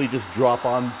hopefully just drop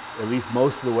on at least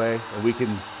most of the way, and we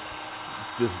can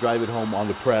just drive it home on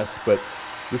the press. But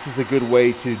this is a good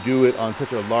way to do it on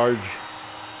such a large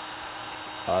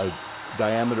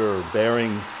diameter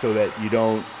bearing so that you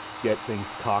don't get things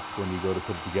cocked when you go to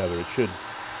put it together. It should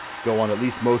go on at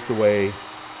least most of the way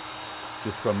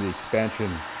just from the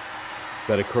expansion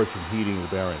that occurs from heating the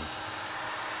bearing.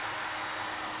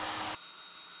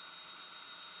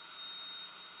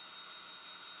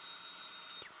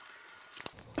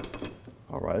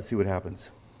 All right, let's see what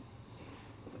happens.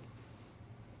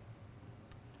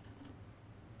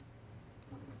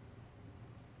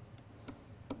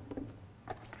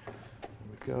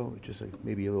 Go, just like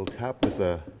maybe a little tap with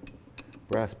a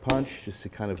brass punch just to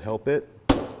kind of help it.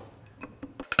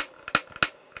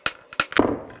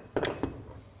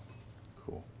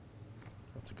 Cool.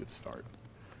 That's a good start.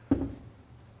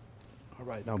 All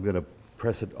right, now I'm going to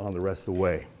press it on the rest of the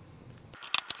way.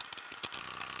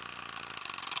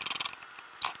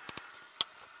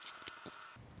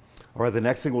 All right, the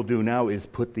next thing we'll do now is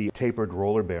put the tapered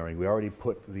roller bearing. We already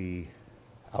put the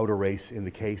outer race in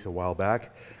the case a while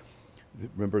back.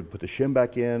 Remember to put the shim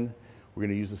back in. We're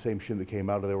going to use the same shim that came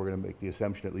out of there. We're going to make the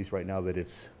assumption, at least right now, that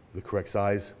it's the correct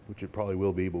size, which it probably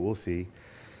will be, but we'll see.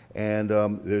 And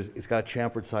it's got a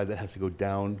chamfered side that has to go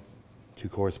down to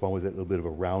correspond with it, a little bit of a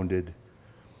rounded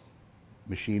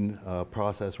machine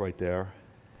process right there.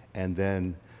 And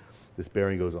then this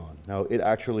bearing goes on. Now, it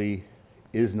actually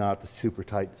is not the super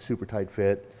tight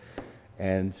fit,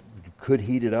 and you could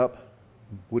heat it up.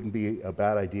 Wouldn't be a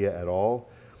bad idea at all.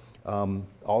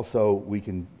 Also, we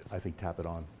can, I think, tap it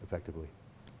on effectively.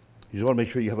 You just want to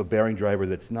make sure you have a bearing driver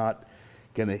that's not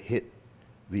going to hit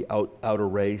the outer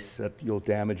race, that you'll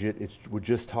damage it. We're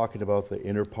just talking about the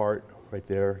inner part right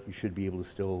there. You should be able to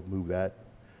still move that.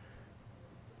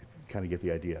 You kind of get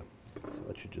the idea. So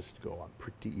that should just go on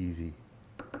pretty easy.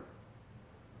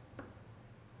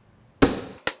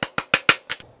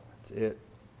 That's it.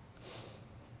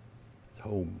 It's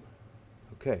home.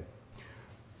 Okay.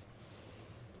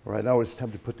 All right, now it's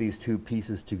time to put these two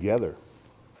pieces together.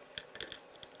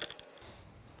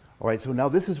 All right, so now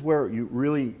this is where you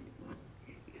really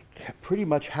pretty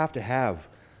much have to have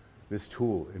this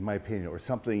tool, in my opinion, or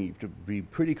something to be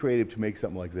pretty creative to make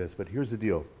something like this. But here's the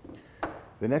deal.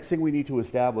 The next thing we need to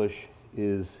establish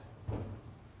is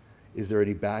there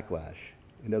any backlash?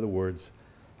 In other words,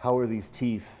 how are these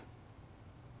teeth,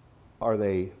 are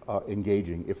they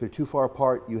engaging? If they're too far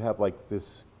apart, you have like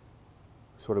this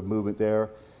sort of movement there.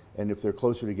 And if they're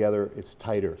closer together, it's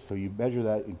tighter. So you measure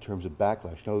that in terms of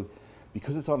backlash. Now,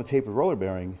 because it's on a tapered roller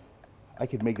bearing, I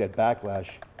could make that backlash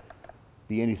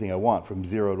be anything I want, from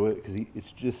 0 to, because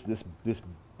it's just this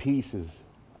piece is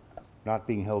not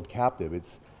being held captive.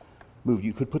 It's moved.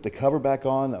 You could put the cover back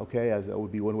on, okay, that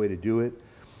would be one way to do it.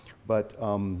 But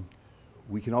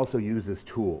we can also use this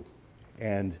tool.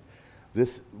 And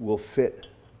this will fit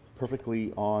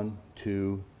perfectly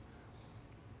onto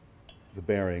the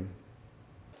bearing.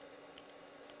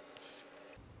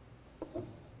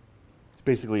 It's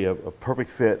basically a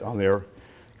perfect fit on there.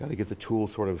 Got to get the tool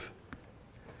sort of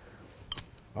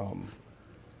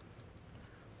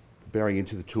bearing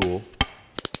into the tool.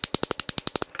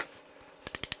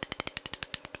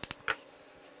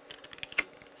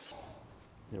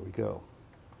 There we go.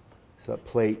 So that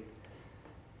plate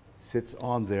sits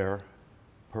on there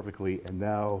perfectly, and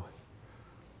now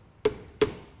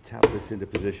tap this into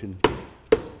position.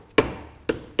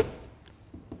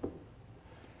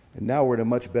 And now we're in a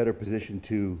much better position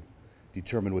to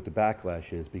determine what the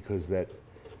backlash is, because that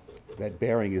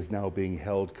bearing is now being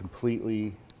held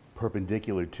completely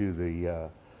perpendicular to the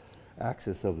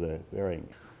axis of the bearing.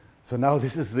 So now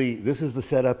this is the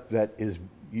setup that is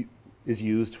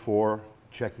used for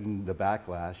checking the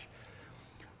backlash.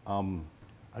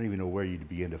 I don't even know where you'd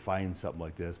begin to find something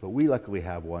like this, but we luckily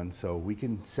have one, so we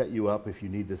can set you up if you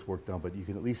need this work done, but you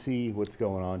can at least see what's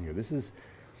going on here.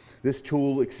 This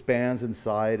tool expands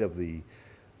inside of the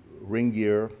ring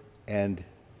gear and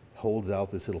holds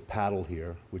out this little paddle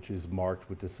here, which is marked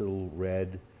with this little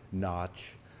red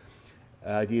notch. The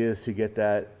idea is to get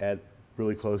that at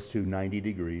really close to 90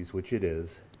 degrees, which it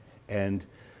is, and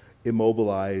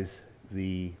immobilize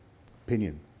the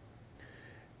pinion,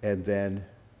 and then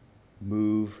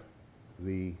move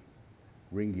the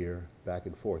ring gear back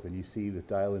and forth. And you see the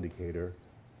dial indicator,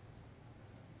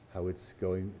 how it's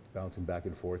going, bouncing back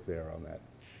and forth there on that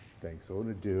thing. So what I'm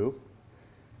going to do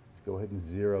is go ahead and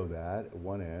zero that at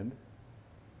one end.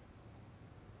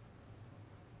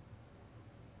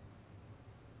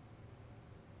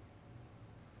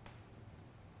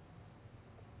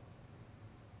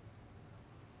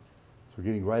 So we're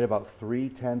getting right about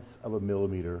 0.3 of a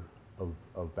millimeter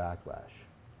of backlash.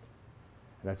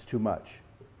 And that's too much.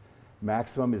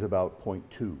 Maximum is about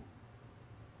 0.2.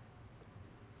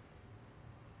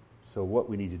 So what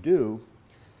we need to do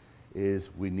is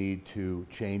we need to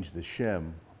change the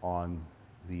shim on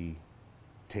the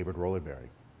tapered roller bearing.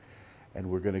 And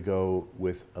we're going to go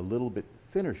with a little bit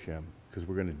thinner shim, because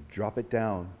we're going to drop it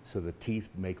down so the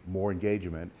teeth make more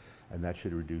engagement, and that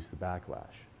should reduce the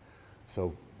backlash.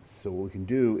 So what we can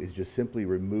do is just simply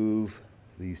remove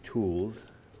these tools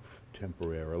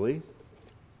temporarily.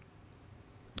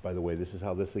 By the way, this is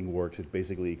how this thing works. It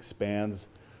basically expands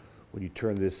when you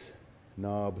turn this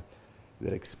knob.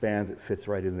 That expands, it fits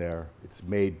right in there. It's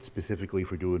made specifically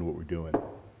for doing what we're doing.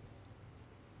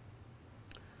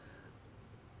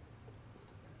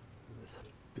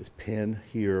 This pin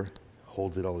here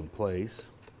holds it all in place.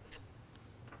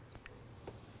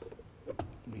 Let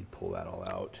me pull that all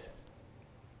out.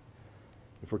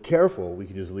 If we're careful, we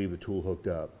can just leave the tool hooked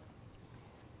up,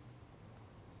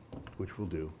 which we'll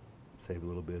do. Save a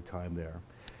little bit of time there.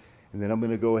 And then I'm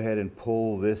going to go ahead and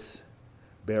pull this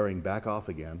bearing back off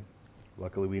again.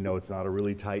 Luckily, we know it's not a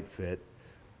really tight fit,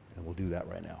 and we'll do that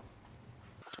right now.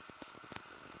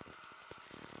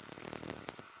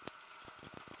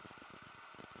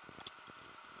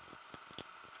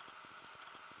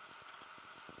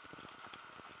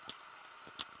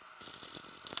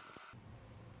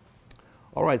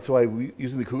 All right, so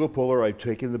using the Kugel puller, I've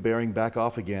taken the bearing back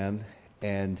off again,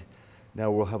 and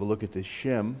now we'll have a look at this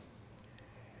shim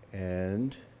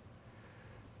and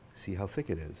see how thick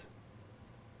it is.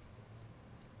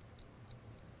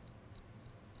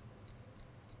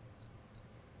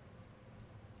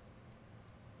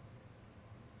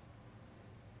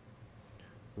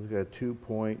 Look at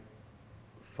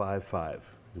 2.55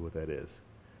 is what that is.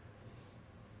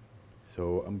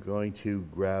 So I'm going to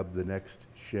grab the next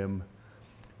shim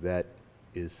that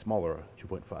is smaller,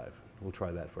 2.5. We'll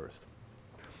try that first.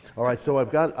 All right, so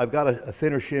I've got a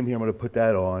thinner shim here. I'm going to put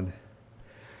that on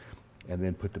and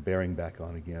then put the bearing back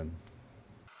on again.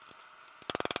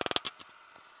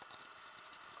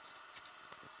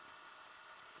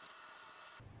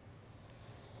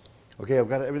 Okay, I've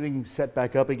got everything set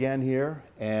back up again here,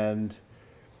 and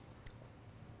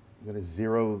I'm going to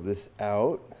zero this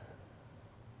out.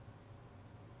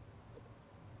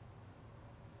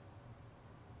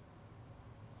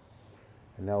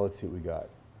 And now let's see what we got.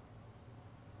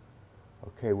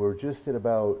 Okay, we're just at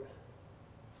about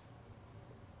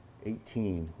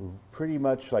 18. We're pretty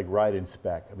much like right in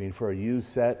spec. I mean, for a used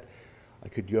set, I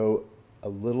could go a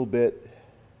little bit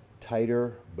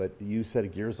tighter, but the used set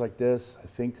of gears like this, I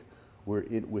think we're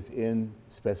within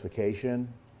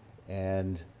specification.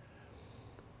 And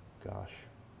gosh,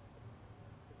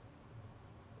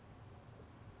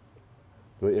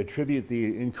 what I attribute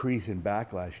the increase in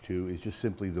backlash to is just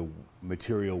simply the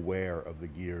material wear of the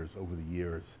gears over the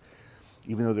years.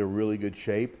 Even though they're really good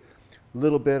shape, a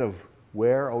little bit of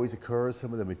wear always occurs.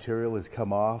 Some of the material has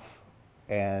come off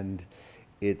and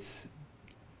it's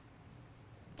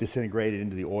disintegrated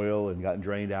into the oil and gotten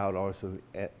drained out, also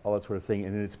all that sort of thing.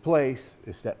 And in its place,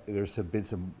 there's been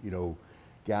some,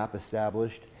 gap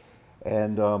established.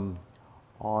 And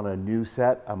on a new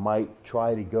set, I might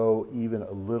try to go even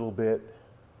a little bit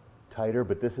tighter,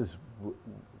 but this is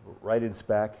right in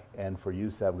spec, and for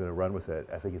used set, I'm going to run with it.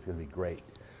 I think it's going to be great.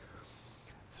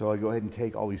 So I'll go ahead and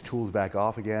take all these tools back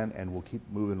off again, and we'll keep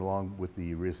moving along with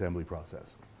the reassembly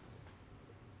process.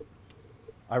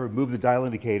 I removed the dial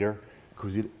indicator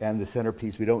and the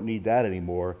centerpiece. We don't need that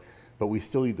anymore, but we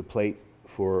still need the plate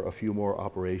for a few more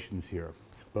operations here.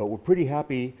 But we're pretty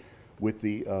happy with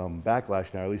the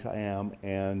backlash now, at least I am,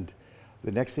 and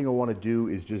the next thing I want to do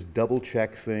is just double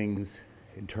check things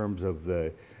in terms of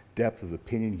the depth of the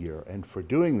pinion gear. And for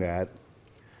doing that,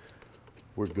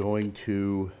 we're going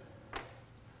to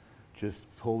just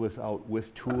pull this out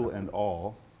with tool and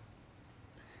all.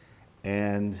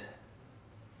 And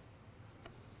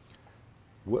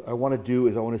what I want to do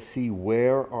is I want to see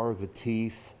where are the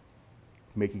teeth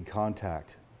making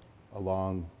contact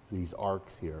along these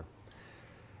arcs here.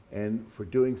 And for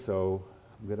doing so,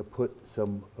 I'm going to put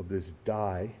some of this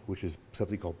dye, which is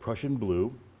something called Prussian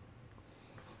blue.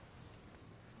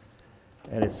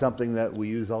 And it's something that we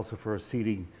use also for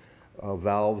seating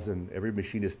valves, and every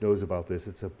machinist knows about this.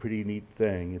 It's a pretty neat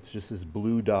thing. It's just this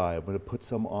blue dye. I'm going to put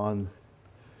some on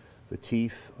the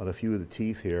teeth, on a few of the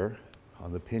teeth here,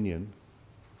 on the pinion.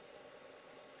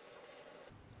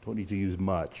 Don't need to use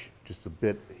much, just a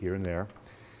bit here and there.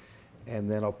 And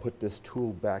then I'll put this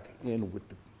tool back in with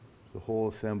the whole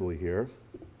assembly here.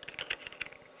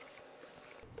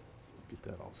 Get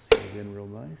that all sealed in real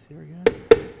nice here again.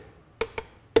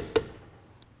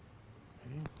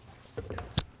 Okay.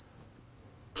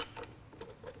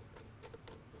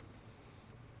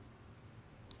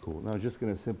 Cool. Now I'm just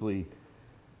going to simply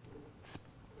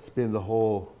spin the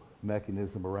whole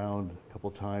mechanism around a couple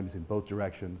times in both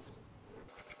directions.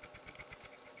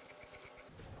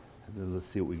 And then let's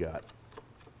see what we got.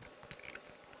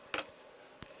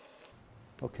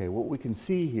 Okay, what we can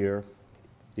see here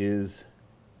is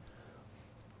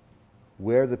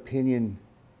where the pinion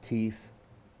teeth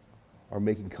are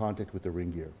making contact with the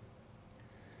ring gear.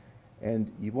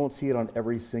 And you won't see it on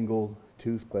every single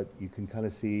tooth, but you can kind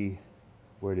of see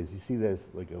where it is. You see there's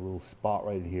like a little spot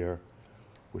right here.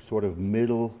 We're sort of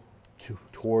middle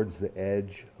towards the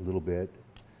edge a little bit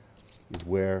is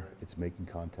where it's making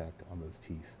contact on those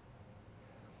teeth.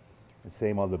 And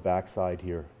same on the back side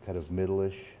here, kind of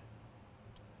middle-ish.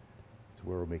 It's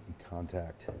where we're making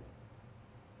contact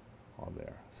on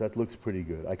there. So that looks pretty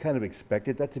good. I kind of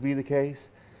expected that to be the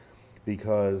case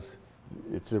because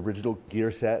it's the original gear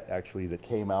set actually that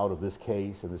came out of this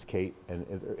case and this case, and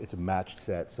it's a matched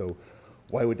set. So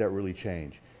why would that really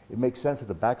change? It makes sense that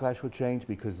the backlash would change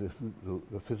because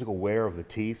the physical wear of the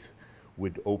teeth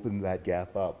would open that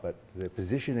gap up, but the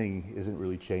positioning isn't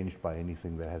really changed by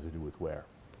anything that has to do with wear.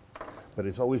 But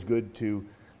it's always good to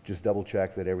just double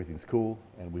check that everything's cool,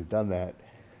 and we've done that.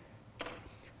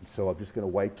 And so I'm just going to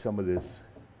wipe some of this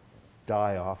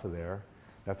dye off of there.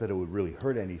 Not that it would really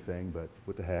hurt anything, but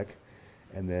what the heck.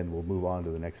 And then we'll move on to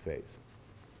the next phase.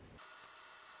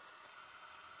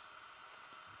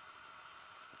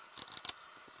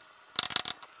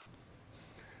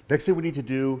 Next thing we need to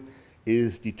do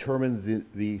is determine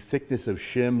the thickness of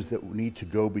shims that need to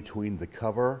go between the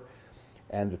cover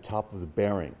and the top of the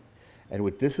bearing. And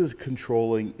what this is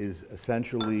controlling is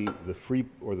essentially the free,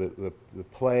 or the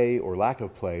play or lack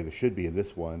of play, there should be in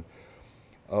this one,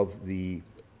 of the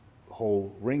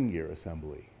whole ring gear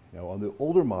assembly. Now on the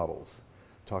older models,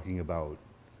 talking about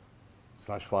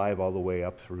 /5 all the way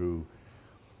up through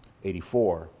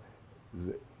 84,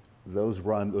 those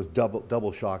run, those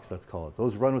double shocks, let's call it,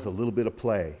 those run with a little bit of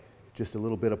play, just a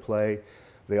little bit of play.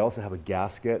 They also have a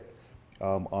gasket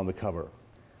on the cover.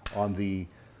 On the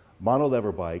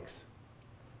monolever bikes,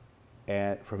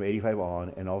 and from 85 on,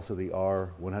 and also the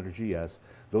R100 GS,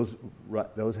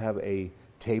 those have a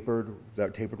tapered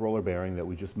roller bearing that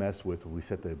we just messed with when we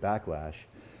set the backlash.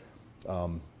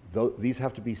 These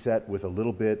have to be set with a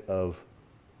little bit of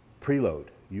preload.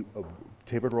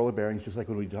 Tapered roller bearings, just like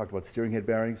when we talked about steering head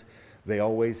bearings, they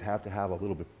always have to have a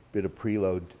little bit of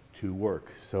preload to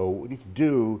work. So what we need to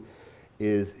do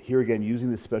is, here again,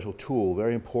 using this special tool,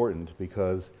 very important,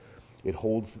 because it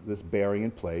holds this bearing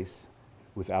in place.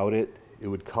 Without it, it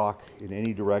would cock in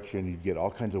any direction. You'd get all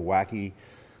kinds of wacky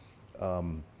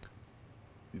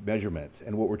measurements.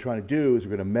 And what we're trying to do is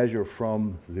we're going to measure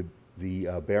from the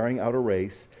bearing outer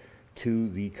race to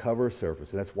the cover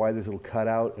surface. And that's why there's a little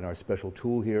cutout in our special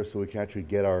tool here, so we can actually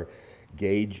get our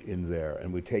gauge in there.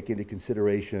 And we take into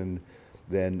consideration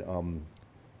then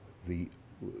the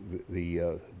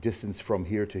distance from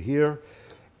here to here,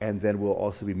 and then we'll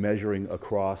also be measuring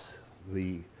across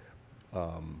the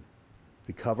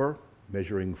cover,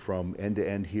 measuring from end to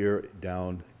end here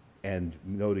down and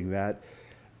noting that,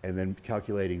 and then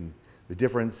calculating the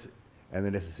difference and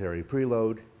the necessary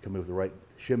preload, coming up with the right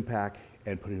shim pack,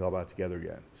 and putting it all back together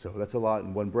again. So that's a lot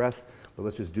in one breath, but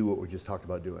let's just do what we just talked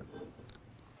about doing.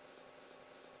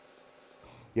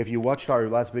 If you watched our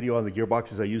last video on the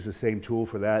gearboxes, I used the same tool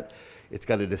for that. It's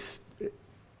got an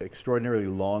extraordinarily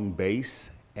long base,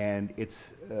 and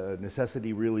it's a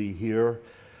necessity really here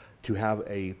to have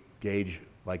a gauge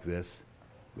like this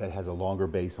that has a longer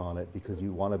base on it, because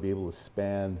you want to be able to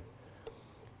span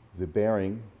the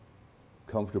bearing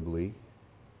comfortably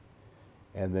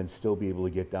and then still be able to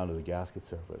get down to the gasket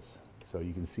surface. So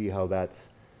you can see how that's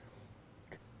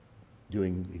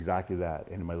doing exactly that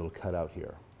in my little cutout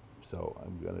here. So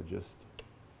I'm going to just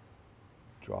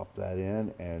drop that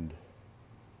in and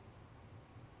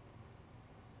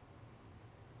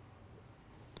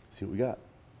see what we got.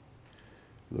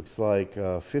 Looks like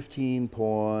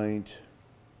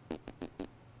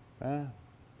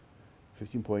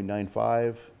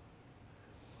 15.95.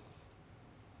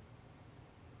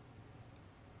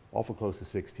 Awful close to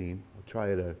 16. We'll try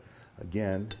it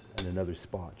again in another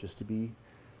spot just to be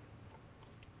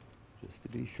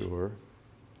sure.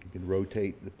 You can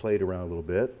rotate the plate around a little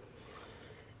bit.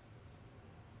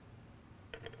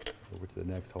 Over to the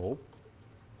next hole.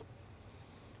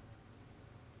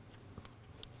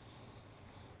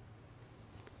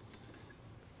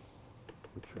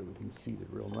 Make sure everything's seated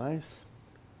real nice.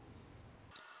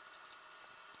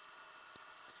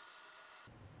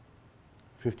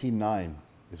 $15.9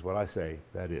 is what I say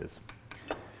that is.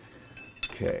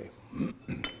 Okay.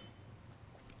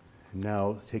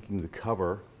 Now taking the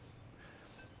cover,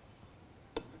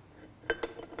 I'm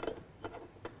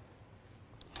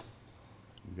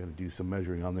going to do some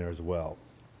measuring on there as well.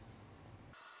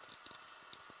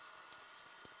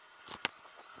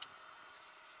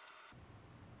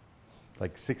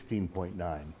 Like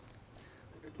 16.9,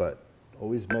 but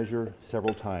always measure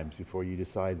several times before you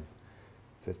decide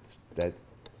that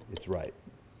it's right.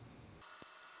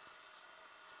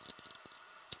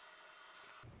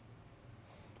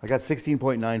 I got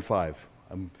 16.95.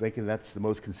 I'm thinking that's the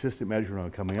most consistent measurement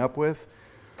I'm coming up with.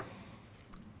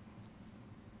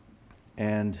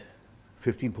 And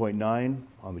 15.9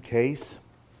 on the case.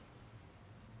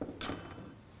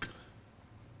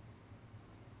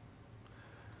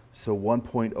 So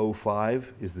 1.05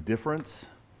 is the difference.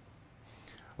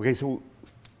 Okay, so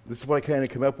this is what I kind of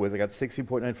come up with. I got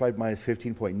 16.95 minus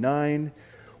 15.9.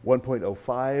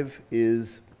 1.05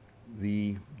 is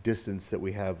the distance that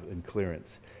we have in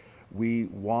clearance. We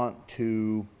want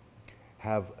to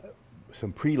have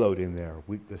some preload in there.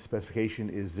 The specification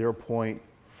is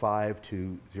 0.5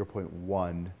 to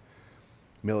 0.1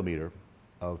 millimeter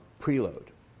of preload.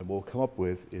 And what we'll come up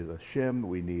with is a shim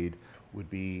we need would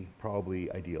be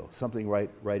probably ideal. Something right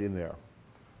in there.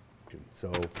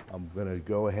 So I'm going to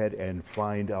go ahead and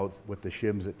find out what the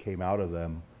shims that came out of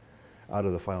them, out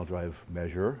of the final drive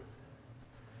measure.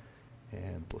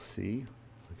 And we'll see.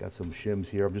 I've got some shims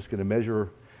here. I'm just going to measure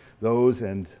those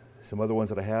and some other ones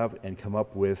that I have and come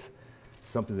up with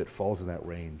something that falls in that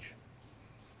range.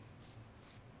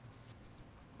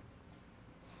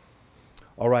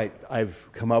 All right, I've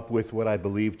come up with what I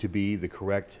believe to be the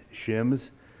correct shims.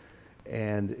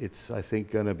 and it's, I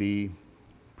think, going to be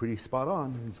pretty spot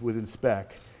on. It's within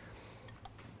spec.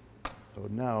 So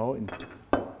now, get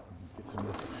some of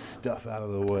this stuff out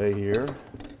of the way here.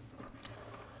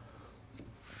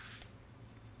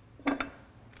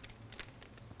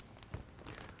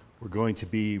 We're going to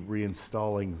be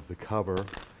reinstalling the cover,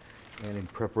 and in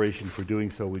preparation for doing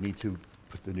so, we need to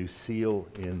put the new seal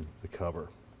in the cover.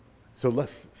 So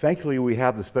thankfully, we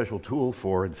have the special tool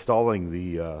for installing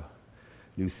the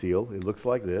new seal. It looks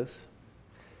like this.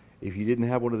 If you didn't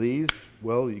have one of these,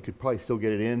 well, you could probably still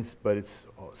get it in, but it's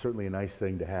certainly a nice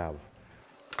thing to have.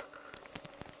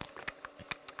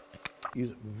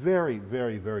 Use a very,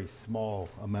 very, very small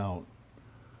amount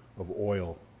of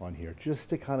oil on here, just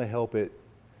to kind of help it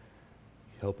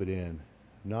in,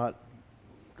 not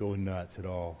going nuts at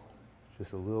all.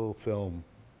 Just a little film.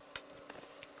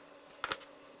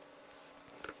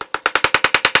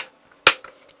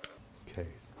 Okay,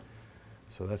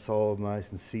 so that's all nice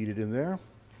and seated in there.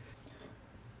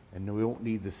 And then we won't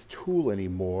need this tool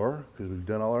anymore because we've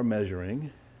done all our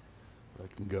measuring. I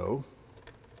can go.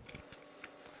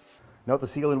 Now with the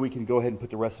seal in, we can go ahead and put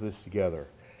the rest of this together.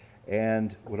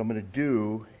 And what I'm going to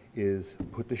do is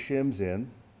put the shims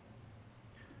in,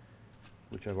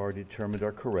 which I've already determined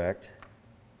are correct.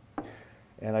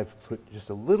 And I've put just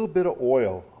a little bit of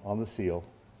oil on the seal,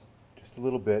 just a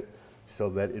little bit, so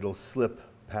that it'll slip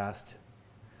past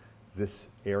this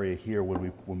area here when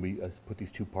we put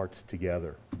these two parts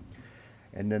together.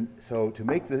 And then, so to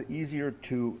make it easier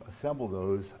to assemble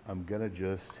those, I'm gonna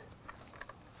just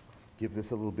give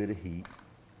this a little bit of heat.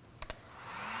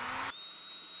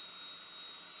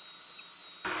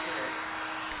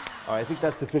 All right, I think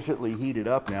that's sufficiently heated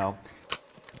up now.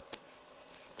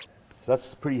 So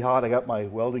that's pretty hot. I got my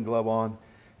welding glove on,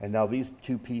 and now these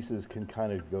two pieces can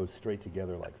kind of go straight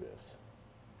together like this.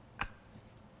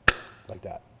 Like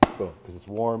that. Boom, because it's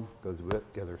warm, goes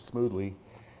together smoothly,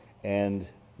 and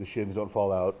the shims don't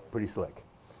fall out. Pretty slick.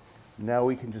 Now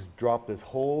we can just drop this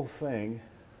whole thing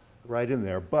right in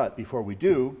there, but before we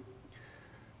do,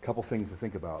 a couple things to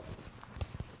think about.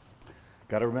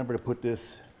 Got to remember to put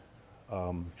this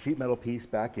sheet metal piece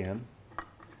back in.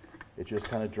 It just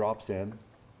kind of drops in.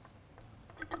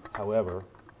 However,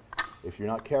 if you're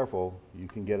not careful, you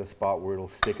can get a spot where it'll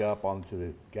stick up onto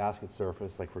the gasket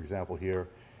surface, like for example here,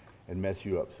 and mess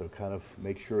you up. So kind of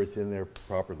make sure it's in there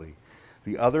properly.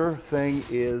 The other thing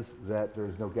is that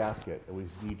there's no gasket, and we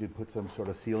need to put some sort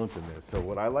of sealant in there. So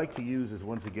what I like to use is,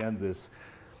 once again, this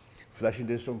flesh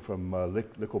addition from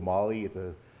Liquid Moly. It's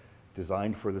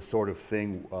designed for this sort of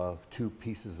thing, two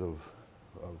pieces of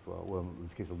well, in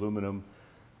this case, aluminum,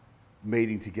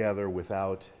 mating together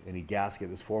without any gasket.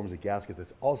 This forms a gasket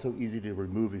that's also easy to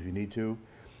remove if you need to,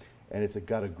 and it's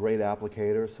got a great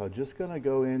applicator. So I'm just gonna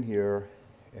go in here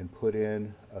and put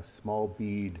in a small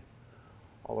bead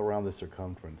all around the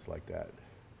circumference like that.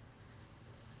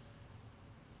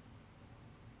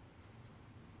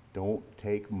 Don't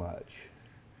take much.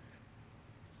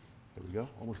 There we go.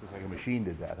 Almost looks like a machine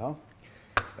did that, huh?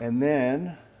 And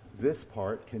then this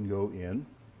part can go in.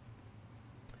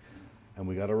 And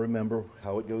we got to remember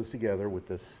how it goes together with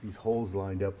these holes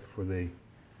lined up for the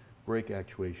brake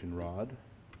actuation rod.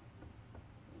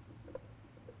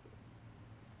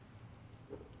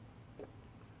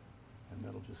 And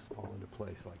that'll just fall into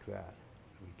place like that.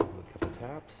 We give it a couple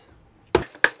taps. Okay,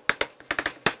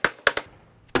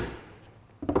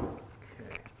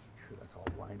 make sure that's all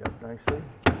lined up nicely.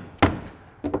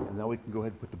 And now we can go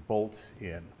ahead and put the bolts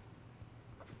in.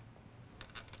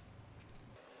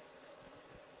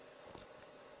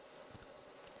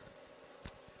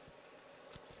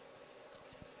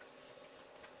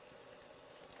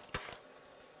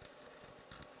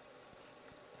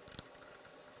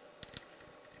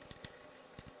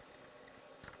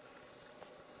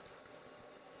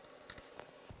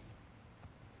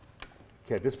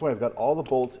 Okay, at this point I've got all the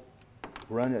bolts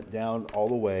run it down all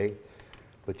the way,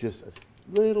 but just a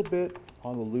little bit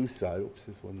on the loose side. Oops,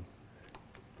 this one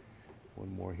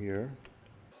more here.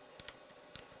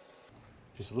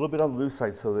 Just a little bit on the loose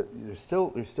side, so that there's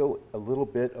still a little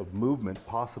bit of movement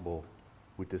possible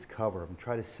with this cover. I'm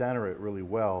trying to center it really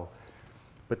well,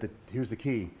 but here's the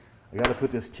key. I got to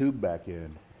put this tube back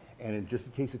in, and in just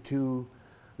in case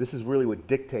this is really what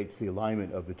dictates the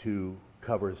alignment of the two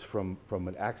covers from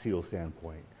an axial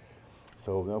standpoint.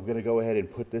 So I'm going to go ahead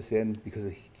and put this in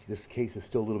because this case is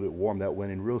still a little bit warm. That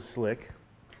went in real slick.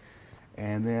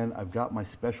 And then I've got my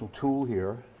special tool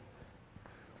here,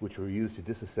 which we'll use to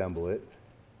disassemble it.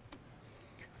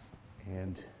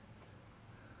 And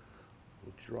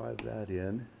we'll drive that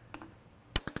in. Make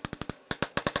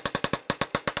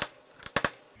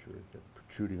sure it's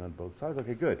protruding on both sides.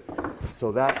 Okay, good.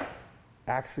 So that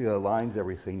axially aligns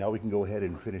everything. Now we can go ahead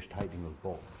and finish tightening those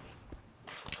bolts.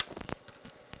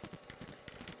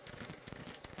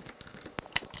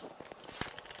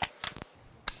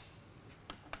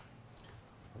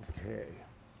 Okay.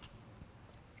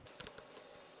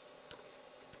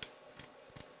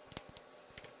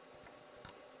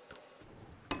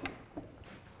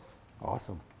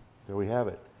 Awesome. There we have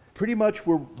it. Pretty much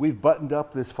we've buttoned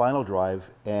up this final drive,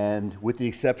 and with the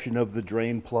exception of the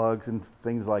drain plugs and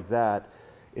things like that,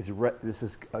 this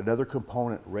is another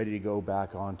component ready to go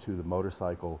back onto the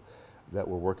motorcycle that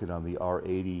we're working on, the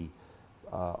R80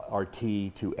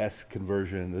 RT to S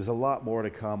conversion. There's a lot more to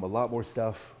come, a lot more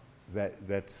stuff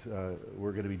that's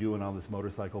we're going to be doing on this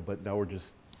motorcycle, but now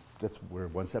we're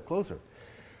one step closer.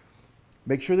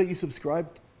 Make sure that you subscribe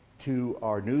to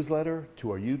our newsletter,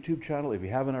 to our YouTube channel if you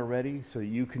haven't already, so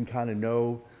you can kind of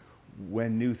know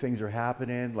when new things are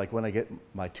happening, like when I get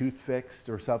my tooth fixed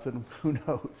or something, who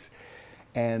knows.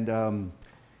 And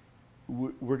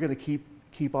we're going to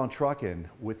keep on trucking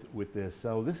with this.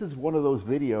 So this is one of those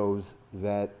videos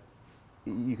that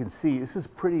you can see, this is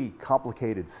pretty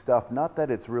complicated stuff. Not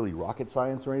that it's really rocket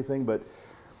science or anything, but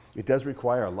it does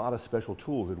require a lot of special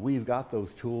tools, and we've got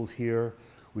those tools here.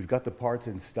 We've got the parts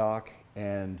in stock,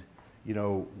 and you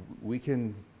know, we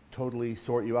can totally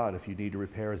sort you out if you need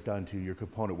repairs done to your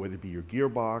component, whether it be your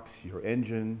gearbox, your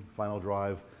engine, final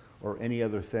drive, or any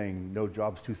other thing. No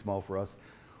job's too small for us.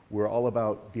 We're all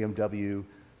about BMW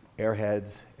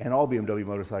Airheads and all BMW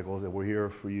motorcycles, and we're here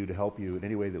for you to help you in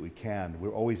any way that we can.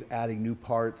 We're always adding new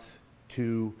parts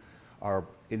to our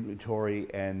inventory,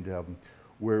 and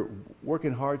we're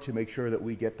working hard to make sure that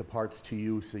we get the parts to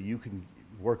you so you can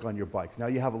work on your bikes. Now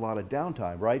you have a lot of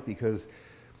downtime, right? Because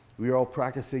we are all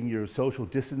practicing your social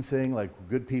distancing like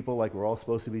good people, like we're all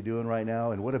supposed to be doing right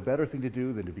now. And what a better thing to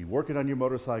do than to be working on your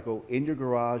motorcycle in your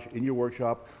garage, in your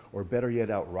workshop, or better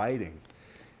yet, out riding.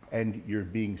 And you're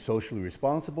being socially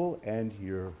responsible and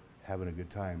you're having a good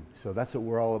time. So that's what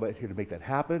we're all about here to make that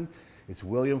happen. It's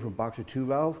William from Boxer 2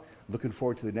 Valve. Looking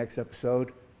forward to the next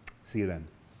episode. See you then.